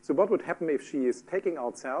 So what would happen if she is taking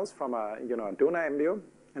out cells from a donor embryo,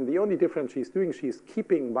 and the only difference she's doing, she's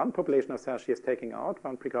keeping one population of cells she is taking out,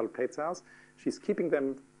 one precaudal plate cells. She's keeping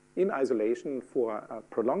them in isolation for a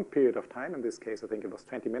prolonged period of time. In this case, I think it was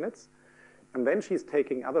 20 minutes. And then she's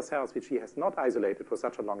taking other cells which she has not isolated for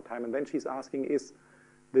such a long time, and then she's asking, is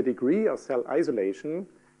the degree of cell isolation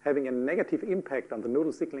having a negative impact on the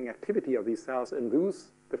nodal signaling activity of these cells, and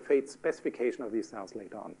lose the fate specification of these cells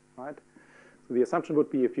later on, right? So the assumption would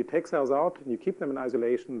be if you take cells out and you keep them in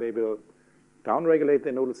isolation, they will downregulate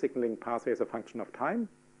their nodal signaling pathway as a function of time.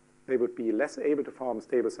 They would be less able to form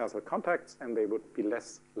stable cell-cell contacts, and they would be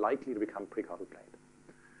less likely to become precaudal plate.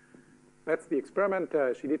 That's the experiment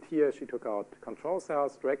she did here. She took out control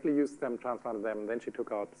cells, directly used them, transplanted them, and then she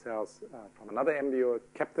took out cells from another embryo,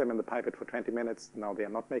 kept them in the pipette for 20 minutes. Now they are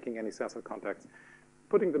not making any cell-cell contacts,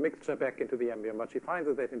 putting the mixture back into the embryo. But she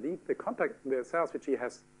finds that indeed the cells which she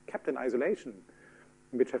has kept in isolation,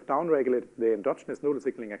 which have downregulated the endogenous nodal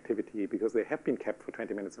signaling activity because they have been kept for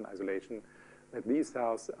 20 minutes in isolation, that these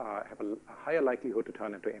cells have a higher likelihood to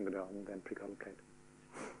turn into endoderm than precaudal plate.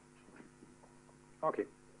 Okay.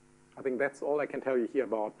 I think that's all I can tell you here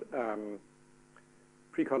about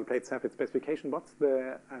precaudal plate cell fate specification. What's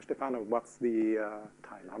the, Stefano, what's the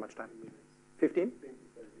time? How much time? 15?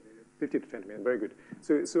 50 to 20 minutes. Very good.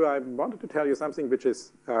 So I wanted to tell you something which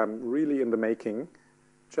is really in the making,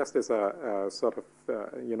 just as a sort of,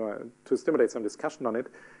 to stimulate some discussion on it.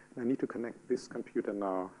 I need to connect this computer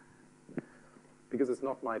now, because it's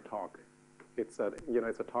not my talk. It's a,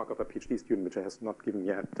 it's a talk of a PhD student, which I has not given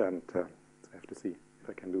yet, and so I have to see if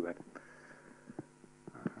I can do that.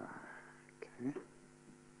 Okay.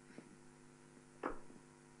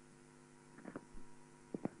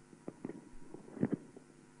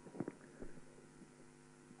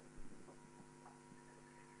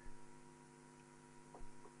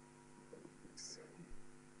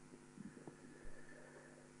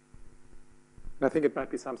 And I think it might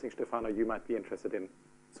be something, Stefano, you might be interested in.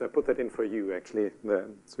 So I put that in for you, actually.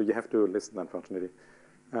 So you have to listen, unfortunately.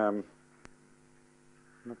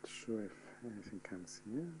 Not sure if anything comes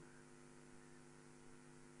here.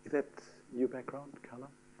 Is that your background, Carla?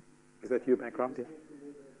 Is that your background? Yeah.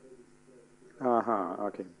 Aha,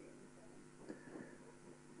 okay.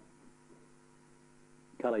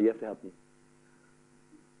 Carla, you have to help me.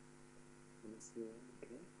 Let me see.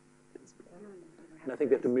 Okay. And I think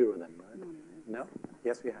we have to mirror them, right? No?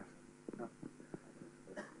 Yes, we have. No.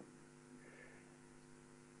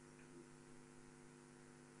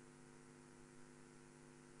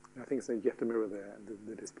 I think so. You have to mirror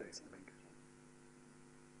the displays, I think.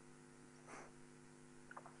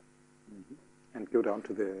 And go down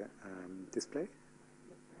to the display.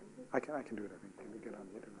 I can do it, I think. Can we go down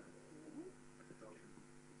here to that?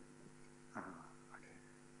 Okay.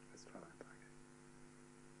 Let's try that. Okay.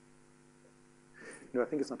 No, I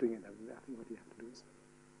think it's not doing it. I think what you have to do is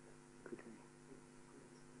quickly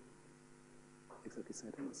exactly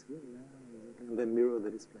settings here, yeah, and then mirror the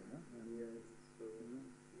display. Huh?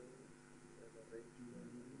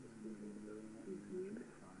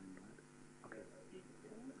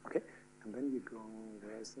 Okay, and then you go,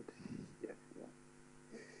 where is it? Here, yeah.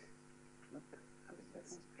 I think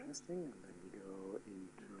that's interesting, and then you go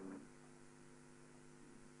into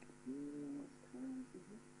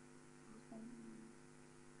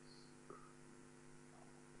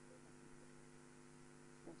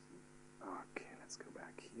okay, let's go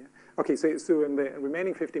back here. Okay, so in the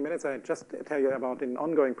remaining 50 minutes, I just tell you about an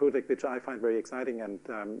ongoing project which I find very exciting, and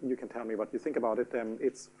you can tell me what you think about it.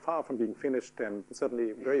 It's far from being finished, and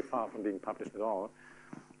certainly very far from being published at all.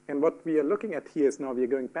 And what we are looking at here is now we are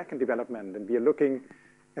going back in development, and we are looking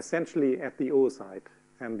essentially at the oocyte,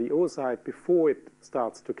 and the oocyte before it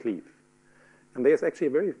starts to cleave. And there's actually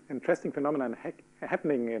a very interesting phenomenon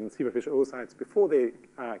happening in zebrafish oocytes before they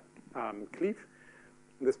cleave.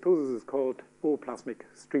 This process is called ooplasmic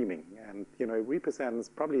streaming, and it represents,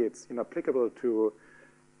 probably it's applicable to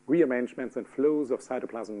rearrangements and flows of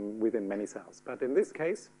cytoplasm within many cells. But in this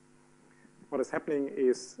case, what is happening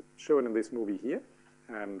is shown in this movie here,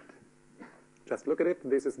 and just look at it.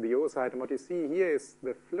 This is the oocyte, and what you see here is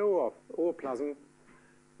the flow of ooplasm,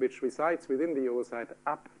 which resides within the oocyte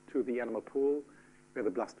up to the animal pool, where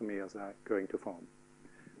the blastomeres are going to form.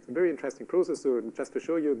 It's a very interesting process. So just to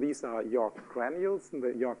show you, these are York granules. And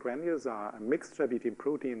the York granules are a mixture between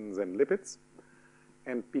proteins and lipids.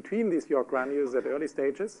 And between these York granules at early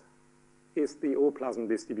stages is the ooplasm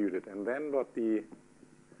distributed. And then what the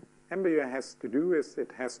embryo has to do is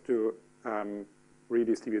it has to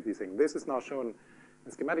redistribute these things. This is now shown in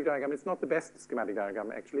a schematic diagram. It's not the best schematic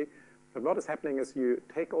diagram, actually. But what is happening is you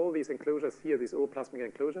take all these enclosures here, these ooplasmic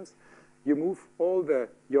enclosures, you move all the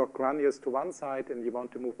York granules to one side, and you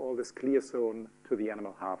want to move all this clear zone to the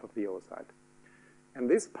animal half of the oocyte. And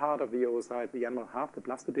this part of the oocyte, the animal half, the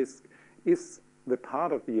blastodisc, is the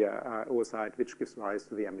part of the oocyte which gives rise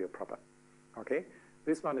to the embryo proper. Okay?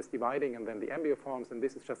 This one is dividing, and then the embryo forms, and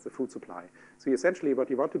this is just the food supply. So essentially what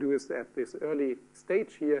you want to do is at this early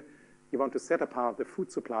stage here, you want to set apart the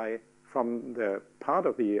food supply from the part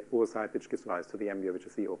of the oocyte which gives rise to the embryo, which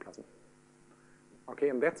is the ooplasm. Okay,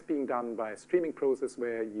 and that's being done by a streaming process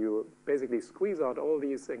where you basically squeeze out all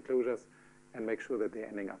these enclosures and make sure that they're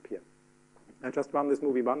ending up here. I just run this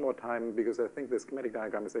movie one more time because I think the schematic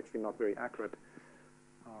diagram is actually not very accurate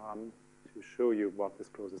to show you what this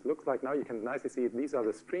process looks like. Now you can nicely see these are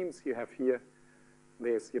the streams you have here.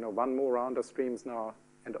 There's one more round of streams now,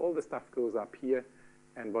 and all the stuff goes up here,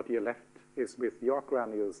 and what you're left is with York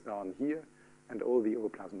granules down here and all the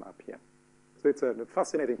ooplasm up here. So it's a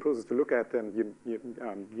fascinating process to look at, and you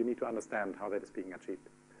need to understand how that is being achieved.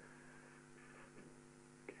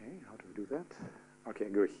 Okay, how do we do that? Okay,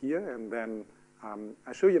 go here, and then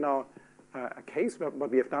I show you now a case where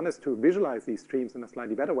what we have done is to visualize these streams in a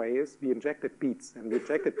slightly better way is we injected beads, and we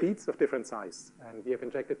injected beads of different size. And we have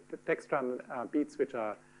injected dextran beads which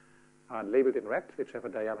are labeled in red, which have a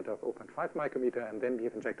diameter of 0.5 micrometer, and then we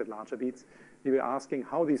have injected larger beads. We were asking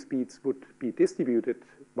how these beads would be distributed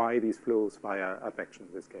by these flows via advection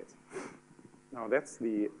in this case. Now that's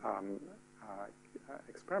the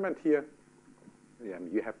experiment here.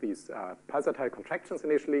 You have these pulsatile contractions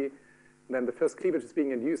initially, and then the first cleavage is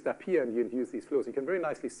being induced up here, and you induce these flows. You can very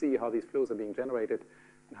nicely see how these flows are being generated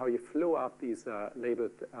and how you flow up these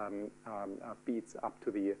labeled beads up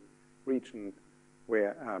to the region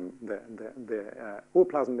where the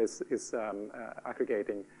ooplasm is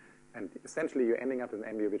aggregating, and essentially you're ending up with an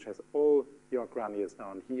embryo which has all York granules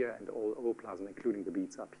down here and all ooplasm, including the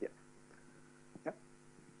beads up here. Yeah?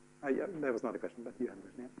 Yeah, that was not a question, but you have a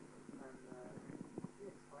question, yeah?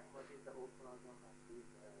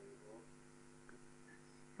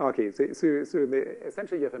 Okay,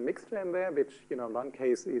 essentially you have a mixture in there, which in one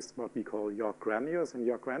case is what we call York granules, and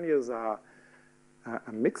York granules are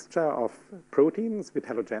a mixture of proteins with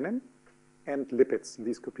halogenin and lipids.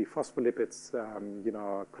 These could be phospholipids,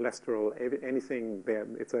 cholesterol, anything there.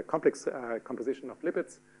 It's a complex composition of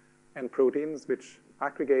lipids and proteins which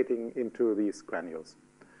aggregating into these granules.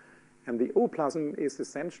 And the ooplasm is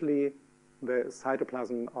essentially the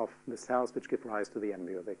cytoplasm of the cells which give rise to the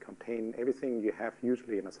embryo. They contain everything you have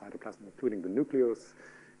usually in a cytoplasm, including the nucleus,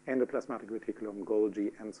 endoplasmatic reticulum,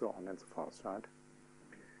 Golgi, and so on and so forth, right?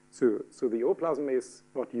 So the ooplasm is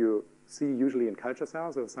what you see usually in culture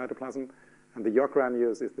cells, or the cytoplasm, and the yolk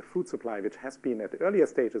granules is the food supply, which has been at earlier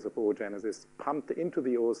stages of oogenesis pumped into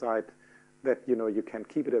the oocyte that, you know, you can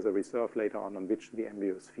keep it as a reserve later on which the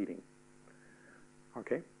embryo is feeding.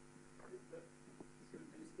 Okay?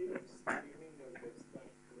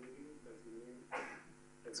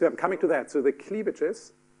 So I'm coming to that. So the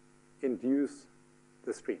cleavages induce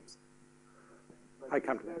the streams. I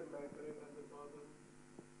come to that.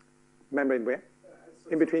 Membrane where?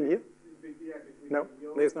 In between here? No,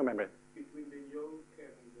 there's no membrane. Between the yolk and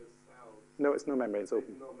the cells. No, it's no membrane. It's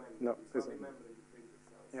open. No, there's only membrane between the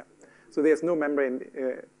cells. Yeah. So there's no membrane.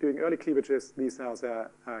 During early cleavages, these cells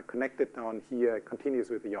are connected down here, continuous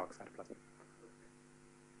with the yolk cytoplasm.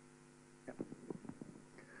 Yeah.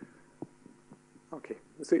 Okay.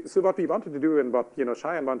 So what we wanted to do, and what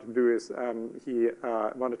Cheyenne wanted to do, is he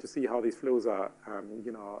wanted to see how these flows are,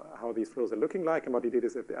 how these flows are looking like, and what he did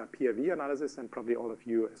is a PRV analysis, and probably all of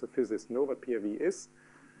you as a physicist know what PRV is.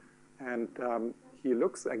 And he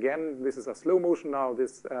looks again. This is a slow motion now.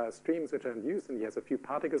 This streams which are induced, and he has a few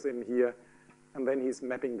particles in here, and then he's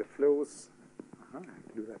mapping the flows. I have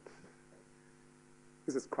to do that.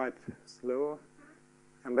 This is quite slow.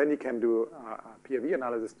 And then you can do a PRV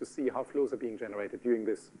analysis to see how flows are being generated during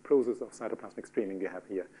this process of cytoplasmic streaming you have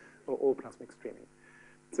here, or ooplasmic streaming.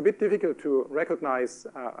 It's a bit difficult to recognize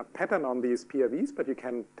a pattern on these PRVs, but you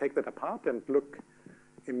can take that apart and look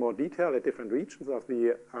in more detail at different regions of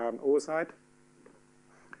the oocyte.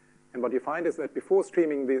 And what you find is that before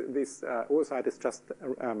streaming, this oocyte is just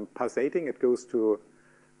pulsating. It goes to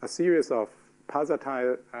a series of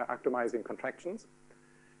pulsatile actomizing contractions.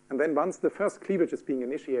 And then once the first cleavage is being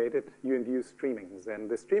initiated, you induce streamings. And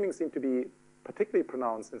the streamings seem to be particularly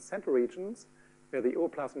pronounced in central regions, where the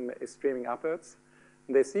ooplasm is streaming upwards.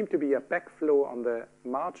 And there seem to be a backflow on the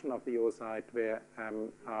margin of the oocyte, where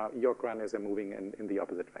yolk granules are moving in the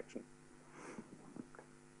opposite direction.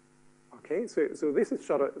 Okay, so this is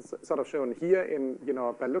sort of shown here in,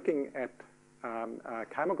 by looking at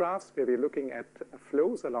chymographs, where we're looking at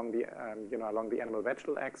flows along the, along the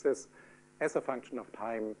animal-vegetal axis, as a function of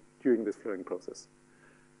time during this flowing process.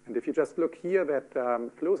 And if you just look here, that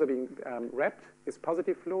flows are being, red is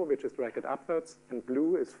positive flow, which is directed upwards, and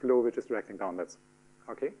blue is flow, which is directing downwards.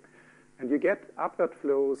 Okay? And you get upward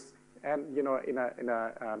flows, and, in a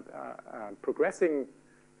progressing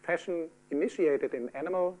fashion initiated in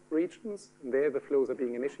animal regions. And there the flows are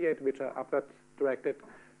being initiated, which are upward directed.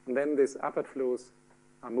 And then these upward flows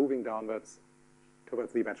are moving downwards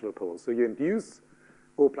towards the vaginal pole. So you induce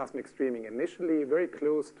ooplasmic streaming initially very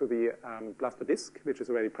close to the blastodisc, which is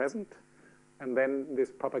already present, and then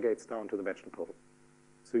this propagates down to the vaginal pole.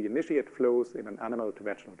 So you initiate flows in an animal to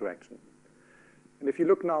vaginal direction. And if you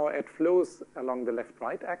look now at flows along the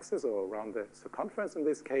left-right axis, or around the circumference in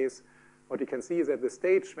this case, what you can see is at the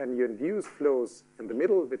stage when you induce flows in the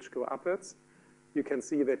middle, which go upwards, you can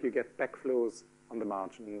see that you get backflows on the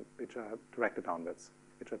margin, which are directed downwards,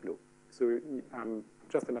 which are blue. So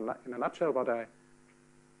just in a nutshell, what I'm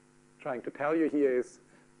trying to tell you here is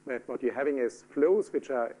that what you're having is flows which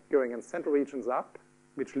are going in central regions up,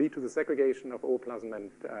 which lead to the segregation of ooplasm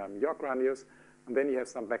and yolk granules, and then you have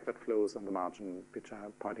some backward flows on the margin, which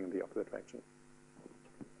are pointing in the opposite direction.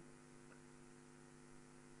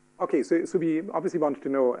 Okay, so we obviously wanted to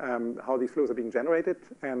know how these flows are being generated,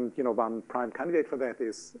 and one prime candidate for that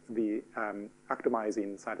is the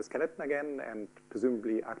actomycin cytoskeleton again, and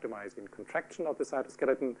presumably actomycin contraction of the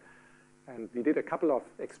cytoskeleton. And we did a couple of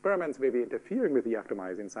experiments where we're interfering with the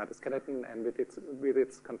actomycin cytoskeleton and with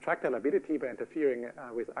its contractile ability by interfering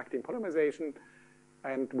with actin polymerization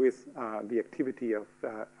and with the activity of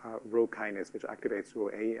Rho kinase, which activates Rho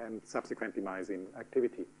A and subsequently myosin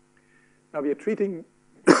activity. Now we are treating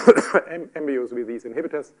embryos with these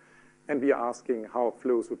inhibitors, and we are asking how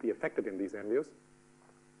flows would be affected in these embryos.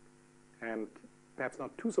 And perhaps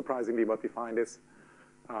not too surprisingly, what we find is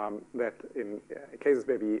that in cases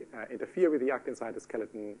where we interfere with the actin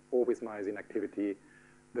cytoskeleton or with myosin activity,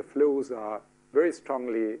 the flows are very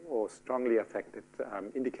strongly or strongly affected,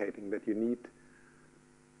 indicating that you need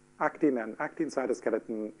actin and actin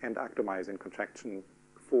cytoskeleton and actomycin contraction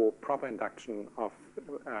for proper induction of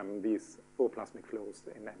these ooplasmic flows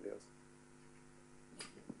in embryos.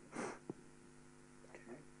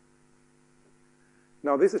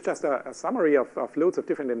 Now, this is just a summary of loads of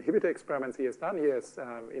different inhibitor experiments he has done. He has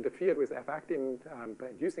interfered with F-actin by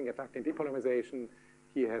inducing F-actin depolymerization.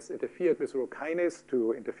 He has interfered with Rho kinase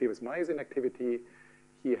to interfere with myosin activity.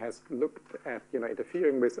 he has looked at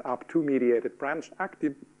interfering with ARP2-mediated branch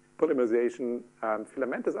actin polymerization,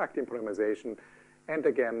 filamentous actin polymerization, and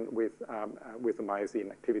again with the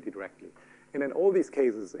myosin activity directly. And in all these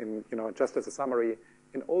cases, just as a summary,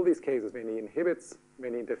 in all these cases, when he inhibits,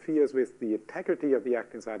 when he interferes with the integrity of the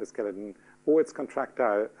actin cytoskeleton or its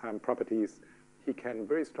contractile properties, he can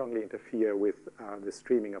very strongly interfere with the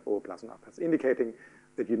streaming of oroplasm outputs, indicating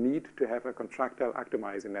that you need to have a contractile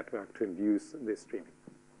actomyosin network to induce this streaming.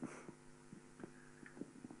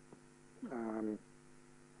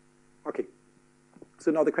 Okay. So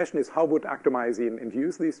now the question is, how would actomyosin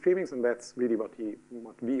induce these streamings? And that's really what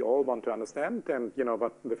we all want to understand. And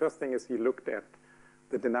but the first thing is he looked at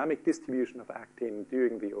the dynamic distribution of actin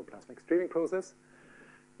during the oroplasmic streaming process.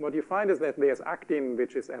 What you find is that there's actin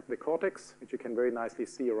which is at the cortex, which you can very nicely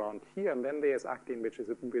see around here, and then there's actin which is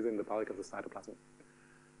within the bulk of the cytoplasm.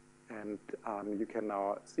 And you can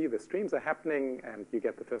now see the streams are happening, and you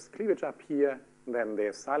get the first cleavage up here. Then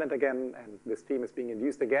they're silent again, and the stream is being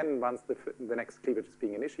induced again once the next cleavage is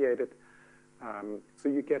being initiated. So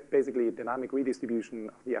you get basically a dynamic redistribution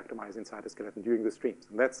of the actomyosin cytoskeleton during the streams.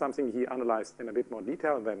 And that's something he analyzed in a bit more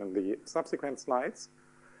detail than in the subsequent slides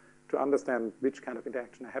to understand which kind of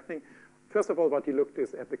interaction are happening. First of all, what he looked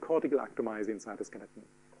is at the cortical actomyosin cytoskeleton.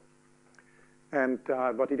 And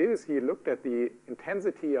what he did is he looked at the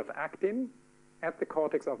intensity of actin at the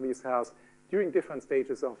cortex of these cells during different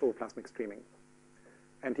stages of oroplasmic streaming.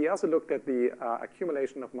 And he also looked at the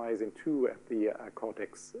accumulation of myosin 2 at the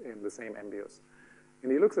cortex in the same embryos.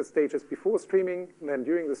 And he looks at stages before streaming, then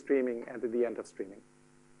during the streaming, and at the end of streaming.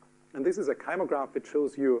 And this is a chymograph which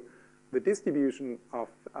shows you the distribution of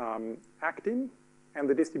actin and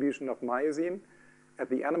the distribution of myosin at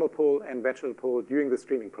the animal pole and vegetal pole during the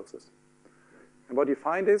streaming process. And what you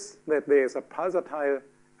find is that there's a pulsatile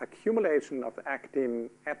accumulation of actin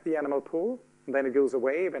at the animal pole, and then it goes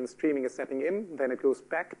away when streaming is setting in, then it goes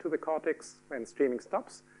back to the cortex when streaming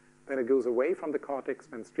stops, then it goes away from the cortex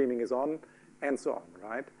when streaming is on, and so on,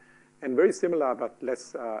 right? And very similar but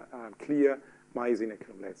less clear, myosin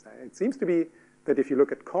accumulates. It seems to be that if you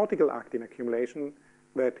look at cortical actin accumulation,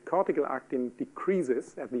 that cortical actin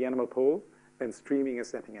decreases at the animal pole when streaming is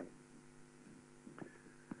setting in.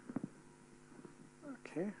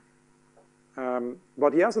 Okay.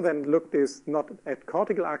 What he also then looked is not at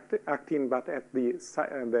cortical actin, but at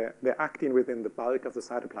the actin within the bulk of the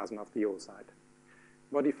cytoplasm of the oocyte.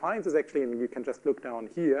 What he finds is actually, and you can just look down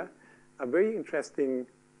here, a very interesting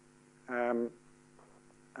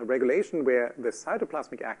regulation where the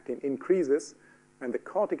cytoplasmic actin increases and the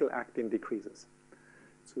cortical actin decreases.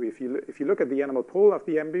 So if you look at the animal pole of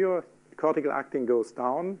the embryo, the cortical actin goes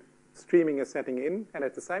down, streaming is setting in, and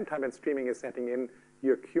at the same time when streaming is setting in,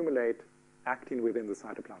 you accumulate actin within the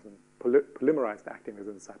cytoplasm, polymerized actin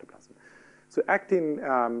within the cytoplasm. So actin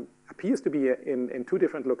appears to be in two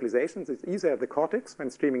different localizations. It's either at the cortex when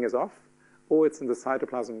streaming is off, or it's in the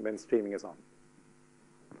cytoplasm when streaming is on.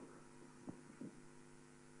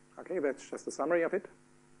 Okay, that's just a summary of it.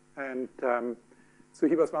 And so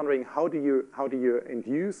he was wondering, how do you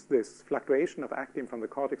induce this fluctuation of actin from the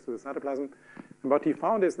cortex to the cytoplasm? And what he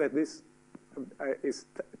found is that this is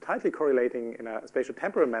tightly correlating in a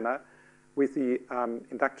spatiotemporal manner with the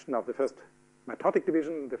induction of the first mitotic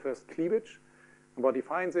division, the first cleavage. And what he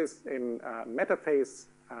finds is in metaphase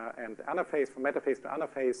and anaphase, from metaphase to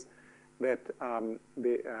anaphase, that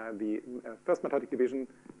the first mitotic division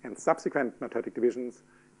and subsequent mitotic divisions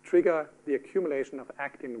trigger the accumulation of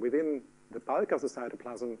actin within the bulk of the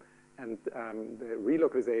cytoplasm and the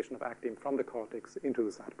relocalization of actin from the cortex into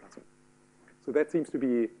the cytoplasm. So that seems to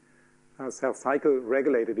be a cell cycle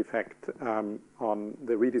regulated effect on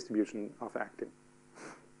the redistribution of actin.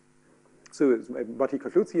 So what he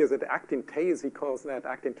concludes here is that actintase, he calls that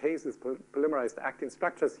actintase, is polymerized actin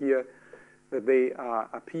structures here, that they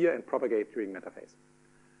appear and propagate during metaphase.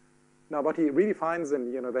 Now what he really finds,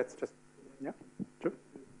 and that's just, yeah, sure.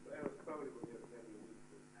 I was probably going to have you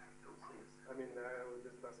I mean, I was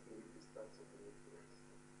just asking if it starts at the nucleus.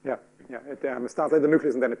 Yeah, it starts at the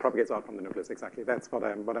nucleus and then it propagates out from the nucleus. Exactly, that's what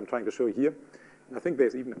I'm trying to show here. And I think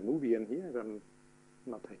there's even a movie in here, if I'm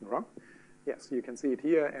not taken wrong. Yes, you can see it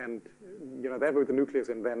here, and there with the nucleus,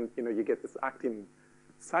 and then you get this actin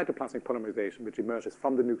cytoplasmic polymerization, which emerges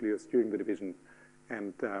from the nucleus during the division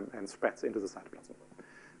and spreads into the cytoplasm.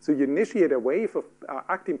 So you initiate a wave of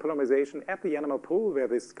actin polymerization at the animal pole where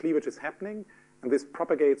this cleavage is happening, and this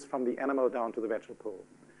propagates from the animal down to the vegetal pole.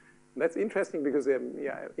 And that's interesting because I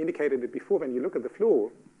indicated it before. When you look at the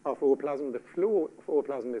flow of ooroplasm, the flow of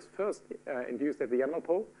ooroplasm is first induced at the animal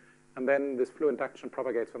pole, and then this flow induction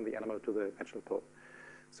propagates from the animal to the vegetal pole.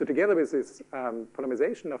 So together with this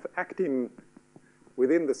polymerization of actin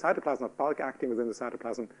within the cytoplasm of bulk acting within the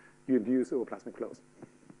cytoplasm, you induce ooplasmic flows.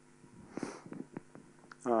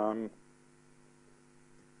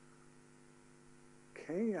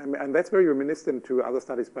 Okay, and that's very reminiscent to other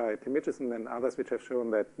studies by Tim Mitchison and others, which have shown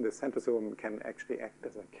that the centrosome can actually act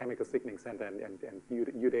as a chemical signaling center, and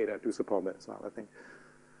U data do support that as well, I think.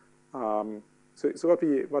 So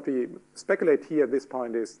what we speculate here at this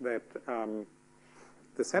point is that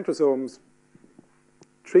the centrosomes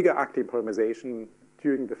trigger actin polymerization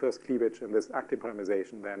during the first cleavage, and this actin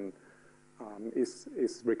polymerization then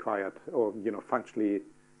is required, or functionally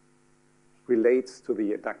relates to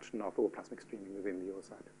the induction of ooplasmic streaming within the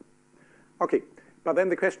oocyte. Okay, but then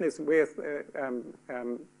the question is, where's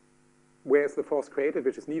the force created,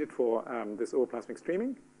 which is needed for this ooplasmic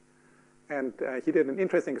streaming? And he did an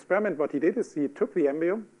interesting experiment. What he did is he took the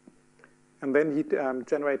embryo, and then he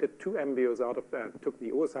generated two embryos out of took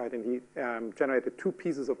the oocyte, and he generated two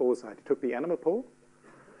pieces of oocyte. He took the animal pole,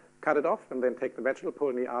 cut it off, and then take the vegetal pole,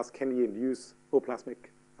 and he asked, can he induce ooplasmic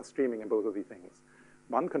streaming in both of these things?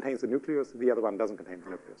 One contains the nucleus, the other one doesn't contain the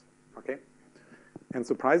nucleus, okay? And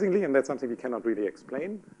surprisingly, and that's something we cannot really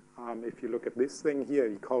explain, if you look at this thing here,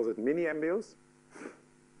 he calls it mini embryos.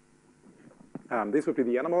 This would be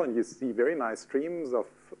the animal, and you see very nice streams of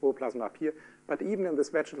ooplasm up here. But even in this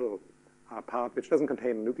vegetal part, which doesn't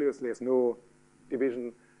contain a nucleus, there's no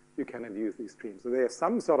division, you can induce these streams. So there's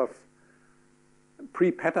some sort of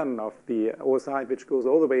pre-pattern of the oocyte which goes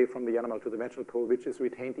all the way from the animal to the vegetal pole, which is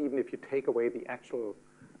retained even if you take away the actual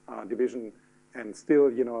division, and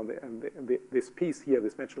still, this piece here,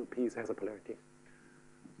 this vegetal piece, has a polarity.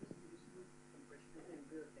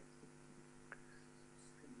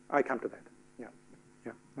 I come to that.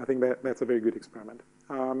 Yeah. I think that's a very good experiment.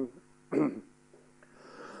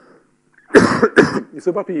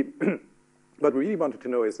 So what we really wanted to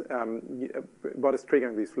know is what is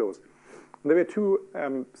triggering these flows. There were two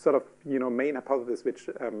sort of main hypotheses which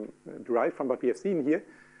derive from what we have seen here.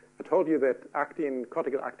 I told you that actin,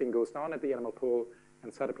 cortical actin, goes down at the animal pole,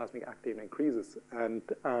 and cytoplasmic actin increases. And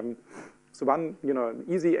so one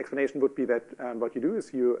easy explanation would be that what you do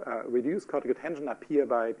is you reduce cortical tension up here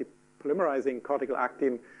by polymerizing cortical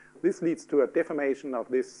actin. This leads to a deformation of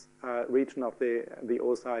this region of the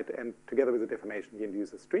oocyte, and together with the deformation, you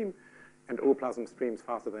induce a stream, and ooplasm streams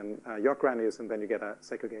faster than yolk granules, and then you get a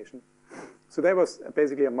segregation. So that was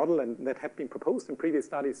basically a model, and that had been proposed in previous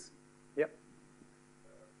studies. Yeah.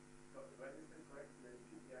 So when is the correct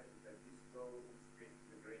mention here that this flow is creating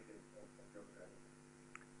the gradient of yolk granules?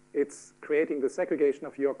 It's creating the segregation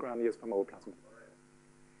of yolk granules from ooplasm.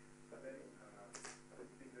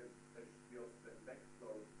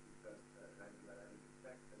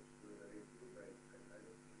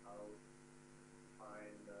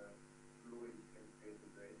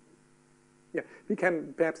 Yeah, we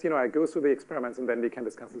can perhaps, I go through the experiments, and then we can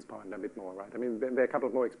discuss this point a bit more, right? I mean, there are a couple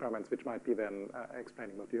of more experiments which might be then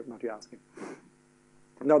explaining what you're asking.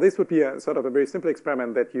 Now, this would be a sort of a very simple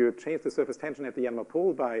experiment that you change the surface tension at the animal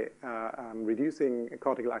pole by reducing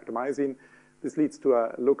cortical actomyosin. This leads to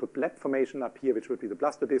a local bleb formation up here, which would be the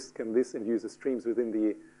blastodisc, and this induces streams within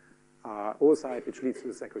the oocyte, which leads to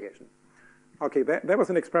the segregation. Okay, that was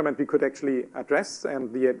an experiment we could actually address,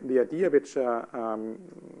 and the idea which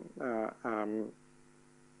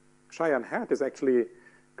Cheyenne had is actually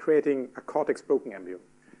creating a cortex-broken embryo.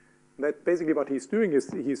 That basically what he's doing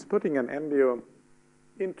is he's putting an embryo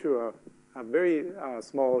into a very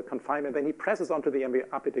small confinement, then he presses onto the embryo,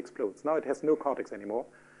 up it explodes. Now it has no cortex anymore.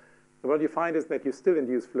 So what you find is that you still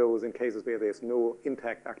induce flows in cases where there's no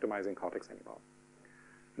intact actomizing cortex anymore.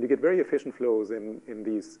 And you get very efficient flows in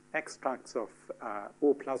these extracts of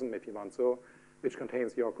ooplasm, if you want so, which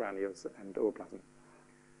contains yolk granules and ooplasm.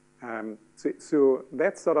 So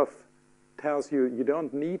that sort of tells you you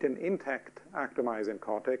don't need an intact actomizing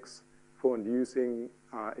cortex for inducing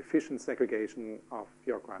efficient segregation of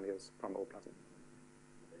yolk granules from ooplasm.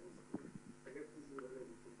 I guess this is related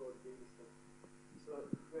to both things. So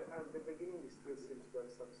at the beginning, it still seems to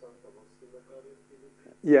have some sort of oscillatory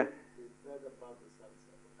activity. Yeah.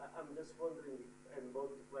 I'm just wondering, and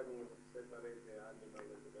both when you separate the animal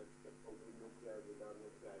and the vegetable with nuclei without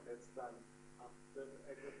nuclei, that's done after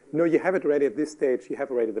everything? No, you have it already at this stage. You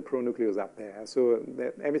have already the pronucleus up there. So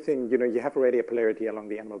everything, you have already a polarity along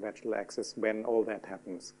the animal-vegetal axis when all that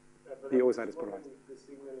happens. The oocyte is polarized. The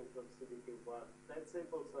signaling from CDK1, that's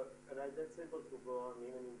able to go on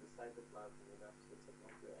even in the cytoplasm in absence of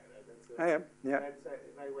nuclei, right? That's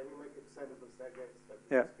like when you make a cytoplasm segments,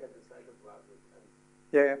 you get the cytoplasm.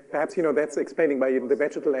 Yeah, perhaps, that's explaining why the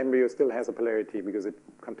vegetal embryo still has a polarity, because it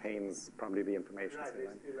contains probably the information. Right, they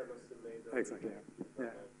still have oscillator. Exactly, yeah.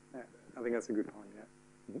 I think that's a good point,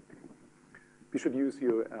 yeah. we should use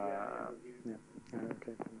you.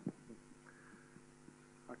 Okay.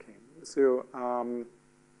 Okay. So,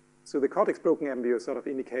 so the cortex broken embryo sort of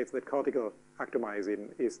indicates that cortical actomyosin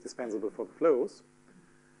is dispensable for the flows.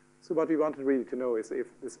 So what we wanted really to know is if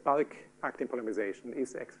this bulk actin polymerization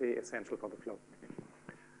is actually essential for the flow.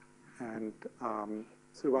 And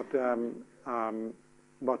so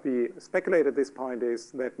what we speculate at this point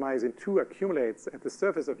is that myosin 2 accumulates at the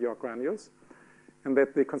surface of York granules, and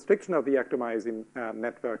that the constriction of the actomyosin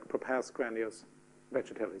network propels granules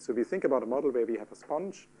vegetally. So we think about a model where we have a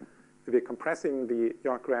sponge, we're compressing the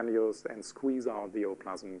York granules and squeeze out the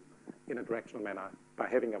ooplasm in a directional manner by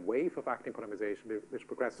having a wave of actin polymerization which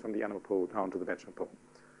progresses from the animal pole down to the vegetal pole.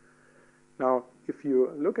 Now, if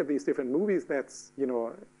you look at these different movies, that's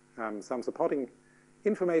some supporting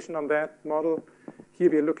information on that model. Here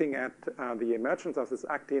we're looking at the emergence of this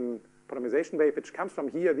actin polymerization wave, which comes from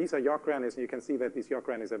here. These are York granules, and you can see that these York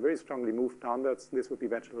granules are very strongly moved downwards. This would be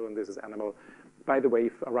vegetal, and this is animal, by the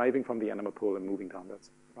wave arriving from the animal pole and moving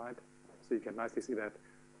downwards, right? So you can nicely see that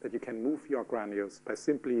you can move York granules by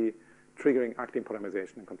simply triggering actin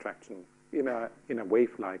polymerization and contraction in a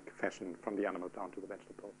wave-like fashion from the animal down to the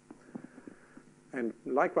vegetal pole. And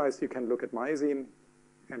likewise, you can look at myosin,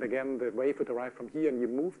 and again, the wave would arrive from here, and you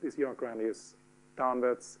move these York granules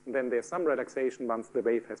downwards. And then there's some relaxation once the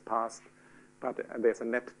wave has passed, but there's a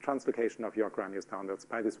net translocation of York granules downwards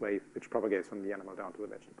by this wave, which propagates from the animal down to the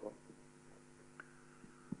vegetal pole.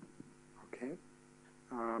 Okay.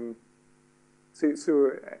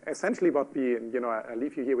 So essentially what we, I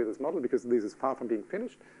leave you here with this model because this is far from being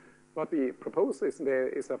finished. What we propose is there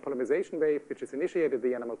is a polymerization wave which is initiated at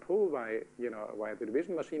the animal pole by, via the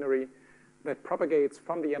division machinery that propagates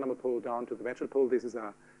from the animal pole down to the vegetal pole. This is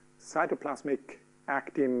a cytoplasmic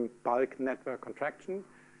actin bulk network contraction,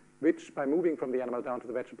 which by moving from the animal down to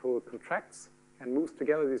the vegetal pole contracts and moves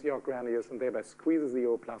together these York granules and thereby squeezes the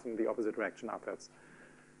ooplasm in the opposite direction upwards.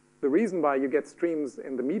 The reason why you get streams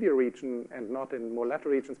in the medial region and not in more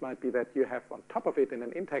lateral regions might be that you have on top of it in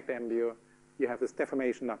an intact embryo, you have this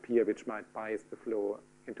deformation up here which might bias the flow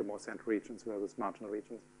into more central regions versus marginal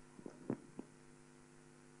regions.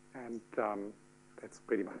 And that's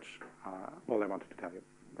pretty much all I wanted to tell you.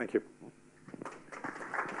 Thank you.